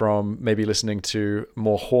gained from maybe listening to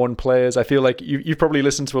more horn players. I feel like you probably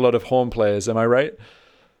listened to a lot of horn players. Am I right?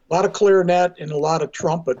 A lot of clarinet and a lot of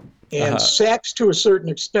trumpet and Uh-huh. sax to a certain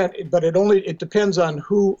extent, but it depends on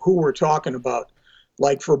who we're talking about.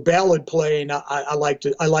 Like for ballad playing, I like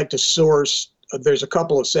to source. There's a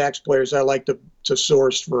couple of sax players I like to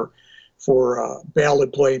source for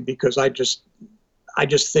ballad playing, because I just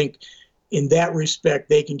think in that respect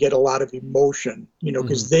they can get a lot of emotion,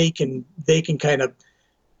 because they can kind of,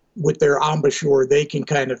 with their embouchure, they can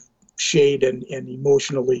kind of shade and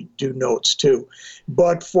emotionally do notes too.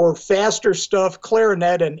 But for faster stuff,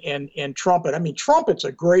 clarinet and trumpet. I mean, trumpet's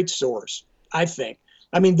a great source, I think.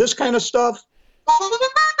 I mean, this kind of stuff.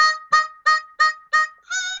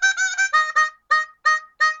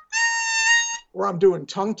 Where I'm doing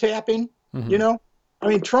tongue tapping, you Mm-hmm. know. I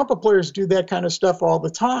mean, trumpet players do that kind of stuff all the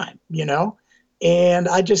time. And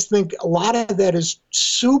I just think a lot of that is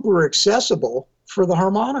super accessible for the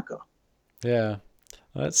harmonica. Yeah,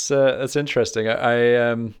 that's interesting.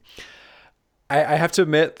 I have to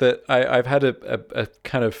admit that I've had a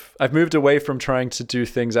kind of, I've moved away from trying to do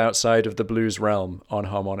things outside of the blues realm on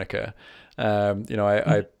harmonica.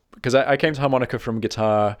 I because I came to harmonica from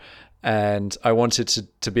guitar, and I wanted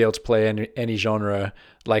to be able to play any genre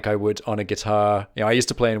like I would on a guitar. I used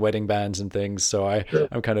to play in wedding bands and things, so Sure.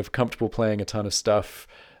 I'm kind of comfortable playing a ton of stuff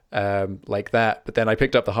like that. But then I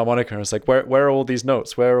picked up the harmonica and I was like, where are all these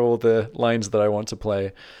notes? Where are all the lines that I want to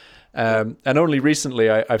play? And only recently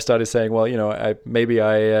I've started saying, well,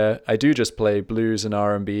 I do just play blues and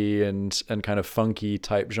R&B and kind of funky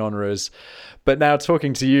type genres. But now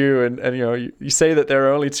talking to you, and you say that there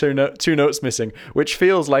are only two notes missing, which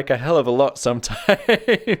feels like a hell of a lot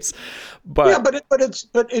sometimes. Yeah, But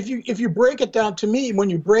but if you break it down, to me, when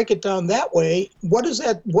you break it down that way, what is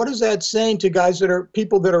that saying to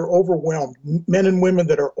people that are overwhelmed, men and women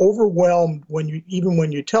that are overwhelmed when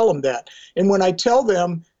you tell them that? And when I tell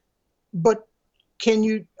them, but have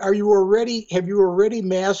you already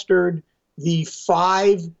mastered the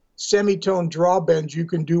 5 semitone draw bends you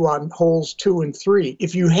can do on holes 2 and 3?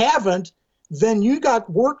 If you haven't, then you got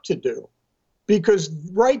work to do, because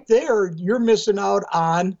right there you're missing out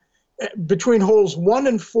on, between holes 1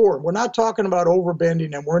 and 4. We're not talking about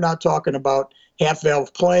overbending, and we're not talking about half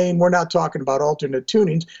valve playing. We're not talking about alternate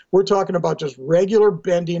tunings. We're talking about just regular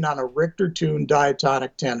bending on a Richter tuned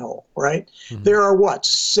diatonic 10 hole, right? Mhm. There are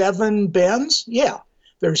 7 bends? Yeah.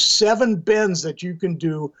 There's 7 bends that you can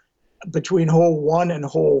do between hole 1 and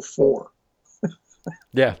hole 4.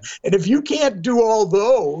 Yeah. And if you can't do all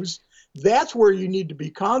those, that's where you need to be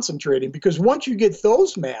concentrating, because once you get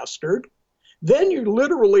those mastered, then you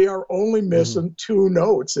literally are only missing 2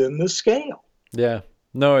 notes in the scale. Yeah.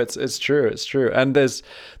 No, it's true. It's true. And there's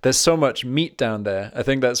so much meat down there. I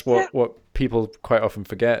think that's what people quite often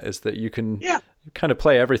forget, is that you can kind of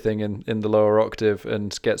play everything in the lower octave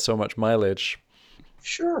and get so much mileage.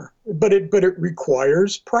 Sure. But it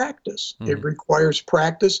requires practice. It requires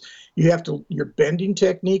practice. Your bending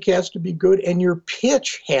technique has to be good, and your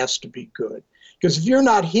pitch has to be good. Because if you're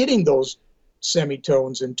not hitting those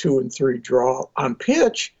semitones in 2 and 3 draw on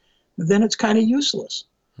pitch, then it's kind of useless.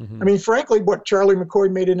 I mean, frankly, what Charlie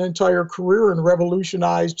McCoy made an entire career and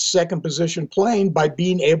revolutionized second position playing by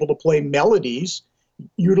being able to play melodies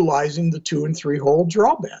utilizing the 2 and 3 hole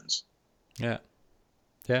draw bends. Yeah.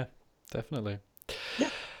 Yeah, definitely. Yeah.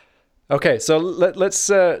 Okay, so let's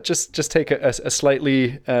just take a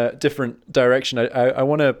slightly different direction. I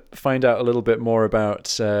want to find out a little bit more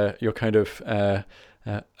about your kind of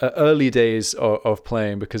early days of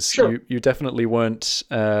playing, because you definitely weren't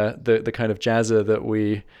the kind of jazzer that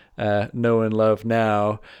we know and love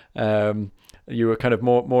now. You were kind of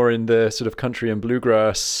more in the sort of country and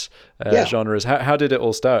bluegrass genres. How did it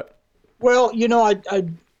all start? Well,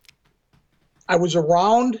 I was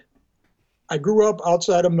around. I grew up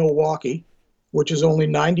outside of Milwaukee, which is only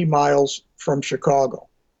 90 miles from Chicago,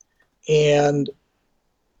 and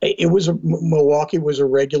Milwaukee was a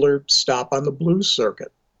regular stop on the blues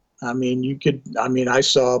circuit. I mean, I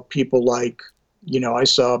saw people like, I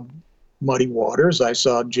saw Muddy Waters, I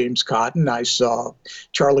saw James Cotton, I saw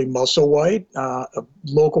Charlie Musselwhite,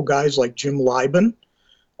 local guys like Jim Lieben.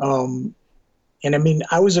 And I mean,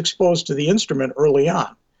 I was exposed to the instrument early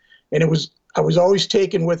on, and I was always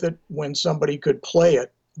taken with it when somebody could play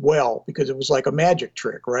it well, because it was like a magic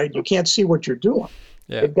trick, right? You can't see what you're doing.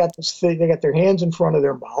 Yeah. They've got this thing, they got their hands in front of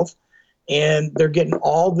their mouth, and they're getting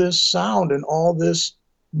all this sound and all this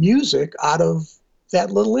music out of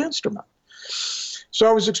that little instrument. So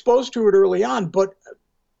I was exposed to it early on, but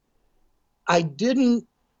I didn't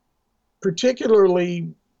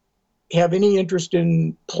particularly have any interest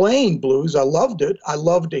in playing blues. I loved it. I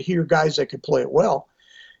loved to hear guys that could play it well.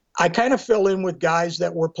 I kind of fell in with guys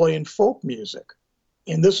that were playing folk music,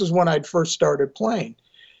 and this is when I'd first started playing.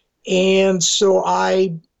 And so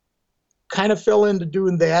I kind of fell into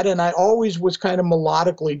doing that, and I always was kind of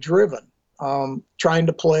melodically driven, trying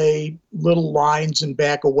to play little lines in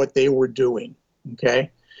back of what they were doing,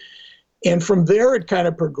 okay? And from there, it kind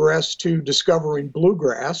of progressed to discovering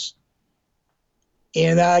bluegrass,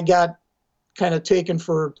 and I got kind of taken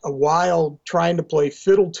for a while trying to play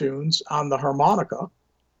fiddle tunes on the harmonica,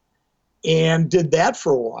 and did that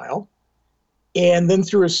for a while. And then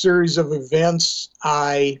through a series of events,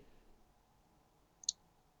 I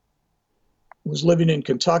was living in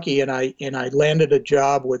Kentucky, and I landed a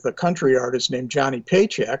job with a country artist named Johnny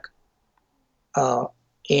Paycheck.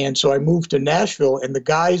 And so I moved to Nashville, and the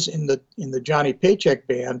guys in the Johnny Paycheck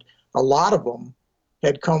band, a lot of them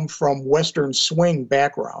had come from Western swing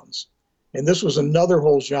backgrounds. And this was another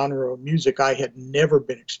whole genre of music I had never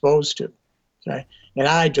been exposed to. Okay. And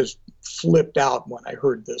I just flipped out when I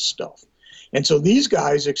heard this stuff. And so these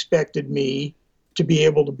guys expected me to be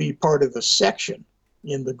able to be part of the section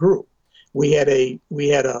in the group. We had a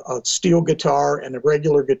steel guitar and a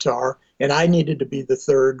regular guitar, and I needed to be the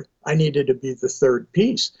third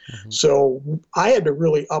piece. Mm-hmm. So I had to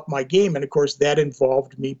really up my game, and of course that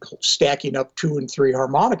involved me stacking up 2 and 3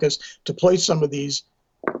 harmonicas to play some of these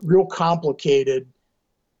real complicated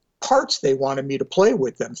parts they wanted me to play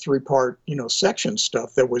with them, 3-part, section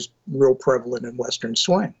stuff that was real prevalent in Western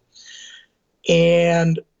swing.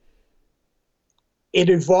 And it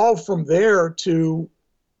evolved from there to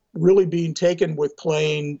really being taken with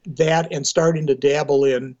playing that and starting to dabble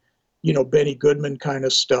in, Benny Goodman kind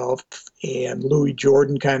of stuff and Louis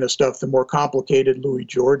Jordan kind of stuff, the more complicated Louis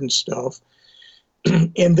Jordan stuff.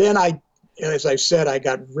 And then as I said, I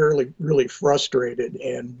got really, really frustrated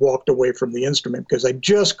and walked away from the instrument because I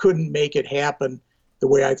just couldn't make it happen the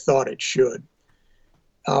way I thought it should.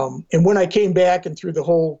 And when I came back and through the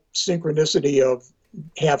whole synchronicity of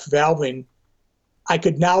half valving, I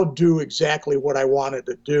could now do exactly what I wanted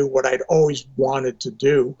to do, what I'd always wanted to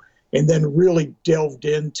do, and then really delved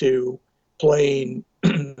into playing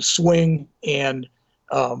swing and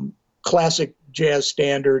classic jazz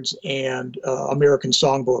standards and American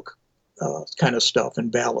songbook kind of stuff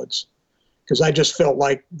and ballads. Because I just felt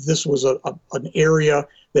like this was an area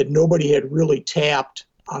that nobody had really tapped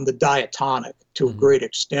on the diatonic to a great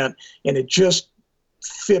extent, and it just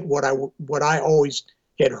fit what I always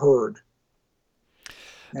had heard.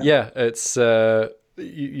 Yeah, it's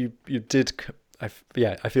you did. I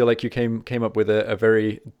feel like you came up with a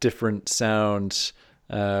very different sound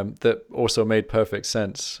that also made perfect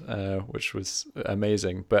sense, which was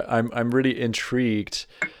amazing. But I'm really intrigued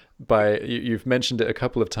by you've mentioned it a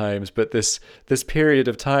couple of times, but this period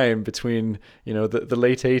of time between the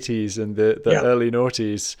late '80s and the Yeah, early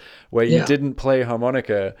noughties where you yeah, didn't play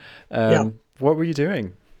harmonica. yeah. What were you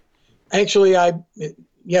doing? Actually,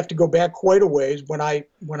 you have to go back quite a ways. When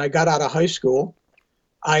I got out of high school,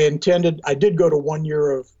 I did go to 1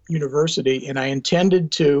 year of university, and I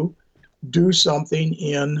intended to do something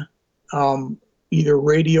in um, either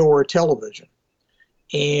radio or television.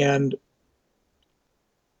 And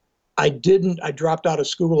I didn't. I dropped out of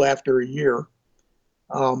school after a year,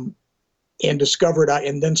 um, and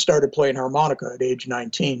and then started playing harmonica at age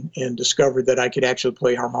 19, and discovered that I could actually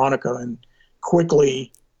play harmonica, and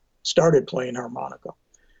quickly started playing harmonica.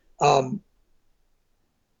 Um,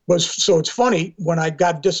 so it's funny when I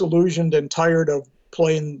got disillusioned and tired of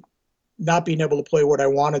playing, not being able to play what I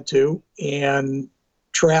wanted to, and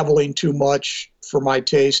traveling too much for my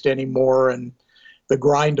taste anymore, and the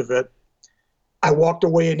grind of it. I walked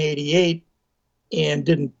away in '88 and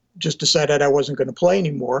didn't just decided I wasn't going to play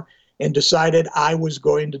anymore, and decided I was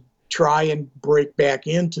going to try and break back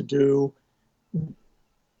in to do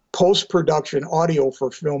post-production audio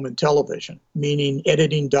for film and television, meaning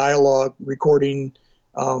editing dialogue, recording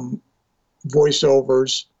um,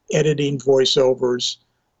 voiceovers, editing voiceovers,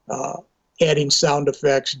 uh, adding sound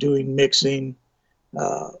effects, doing mixing,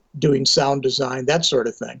 doing sound design, that sort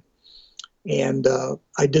of thing. And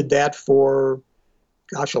I did that for,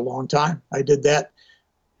 gosh, a long time. I did that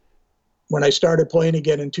when I started playing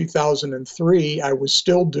again in 2003. I was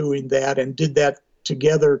still doing that and did that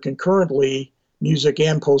together concurrently, music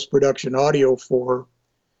and post-production audio for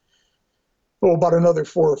about another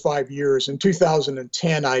 4 or 5 years. In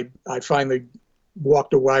 2010, I finally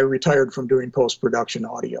walked away. I retired from doing post-production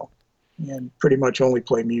audio and pretty much only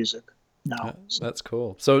play music now. So That's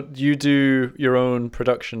cool. So you do your own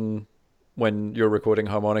production when you're recording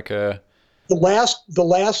harmonica? the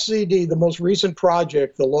last CD, the most recent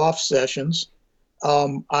project, the Loft Sessions,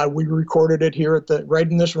 we recorded it here right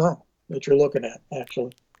in this room that you're looking at.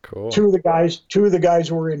 Actually, Cool. two of the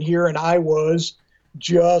guys were in here, and I was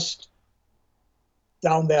just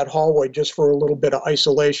down that hallway just for a little bit of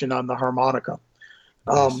isolation on the harmonica.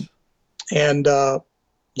 Nice. Um, and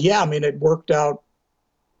yeah, I mean, it worked out.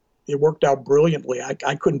 It worked out brilliantly.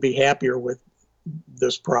 I couldn't be happier with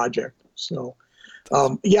this project. So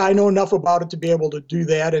yeah, I know enough about it to be able to do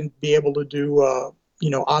that and be able to do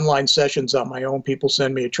online sessions on my own. People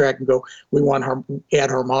send me a track and go, "We want add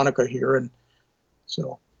harmonica here," and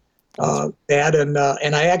so That's that and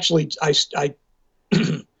I actually I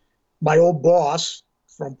my old boss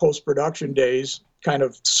from post production days kind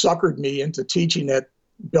of suckered me into teaching at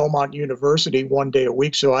Belmont University 1 day a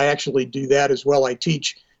week. So I actually do that as well. I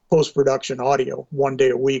teach post production audio 1 day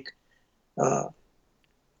a week. Uh,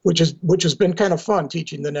 which has been kind of fun,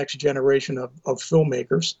 teaching the next generation of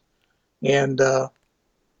filmmakers, and a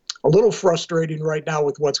little frustrating right now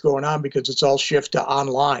with what's going on because it's all shift to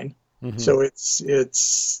online. hmm So it's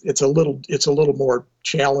a little more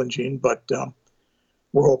challenging, but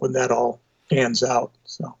we're hoping that all pans out.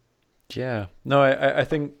 So Yeah. No, I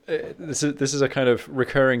think this is a kind of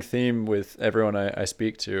recurring theme with everyone I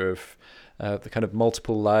speak to of the kind of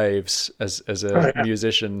multiple lives as oh, a yeah,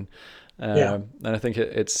 musician. yeah, And I think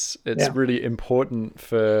it's yeah. really important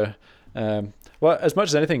for well, as much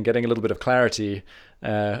as anything, getting a little bit of clarity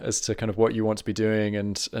as to kind of what you want to be doing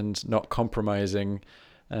and not compromising.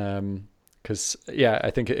 Because yeah, I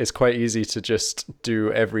think it's quite easy to just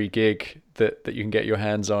do every gig that you can get your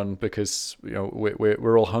hands on because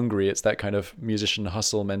we're all hungry. It's that kind of musician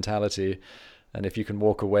hustle mentality, and if you can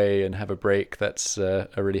walk away and have a break, that's a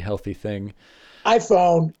really healthy thing. I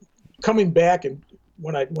found coming back, and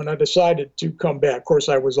when I decided to come back, of course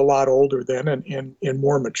I was a lot older then and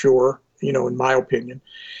more mature, in my opinion.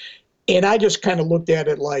 And I just kind of looked at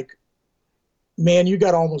it like, man, you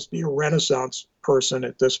got to almost be a Renaissance person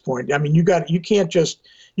at this point. I mean, you have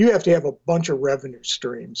to have a bunch of revenue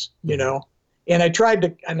streams, hmm And I tried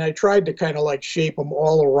to kind of like shape them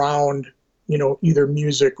all around, either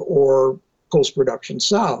music or post-production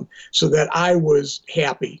sound so that I was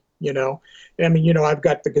happy. I mean, I've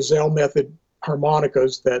got the Gazelle Method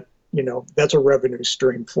harmonicas that's a revenue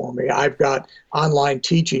stream for me. I've got online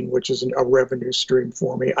teaching, which is a revenue stream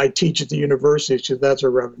for me. I teach at the university, so that's a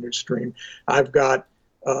revenue stream. I've got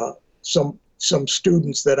some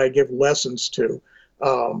students that I give lessons to,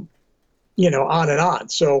 on and on.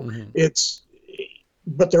 So hmm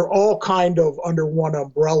but they're all kind of under one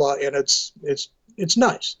umbrella, and it's it's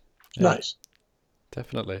nice. It's nice.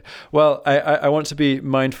 Definitely. Well, I want to be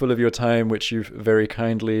mindful of your time, which you've very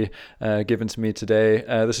kindly given to me today.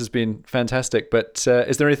 This has been fantastic. But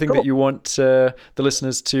is there anything that you want the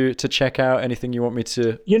listeners to check out? Anything you want me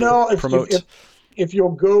to promote? If you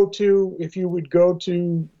would go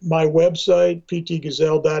to my website,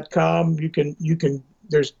 ptgazelle.com, you can.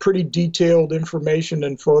 There's pretty detailed information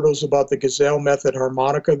and photos about the Gazelle method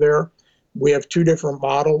harmonica there. We have two different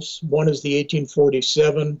models. One is the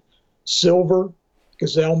 1847 silver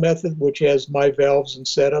Gazelle method, which has my valves and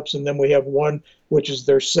setups, and then we have one which is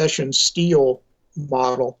their session steel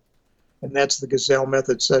model, and that's the Gazelle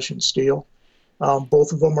method session steel.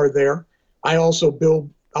 Both of them are there. I'll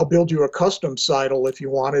build you a custom sidle if you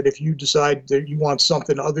want it. If you decide that you want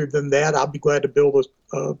something other than that, I'll be glad to build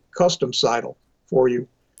a custom sidle for you,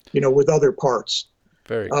 with other parts.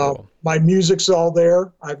 Very cool. My music's all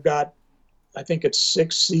there. I've got, I think it's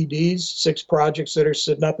 6 CDs, 6 projects that are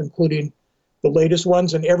sitting up, including the latest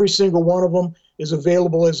ones, and every single one of them is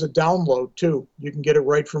available as a download too. You can get it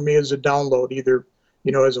right from me as a download, either,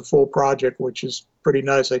 as a full project, which is pretty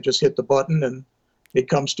nice. I just hit the button and it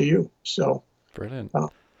comes to you. So brilliant.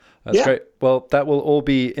 That's great. Well, that will all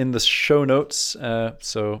be in the show notes,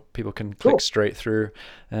 so people can click straight through.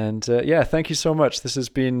 And thank you so much. This has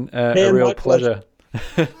been a real pleasure.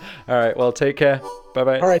 All right. Well, take care.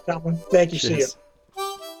 Bye-bye. All right, Tomlin. Thank you. Cheers. See you.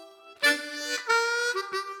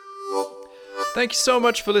 Thank you so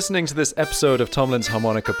much for listening to this episode of Tomlin's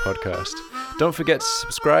Harmonica Podcast. Don't forget to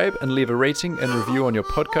subscribe and leave a rating and review on your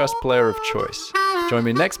podcast player of choice. Join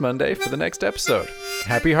me next Monday for the next episode.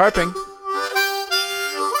 Happy harping!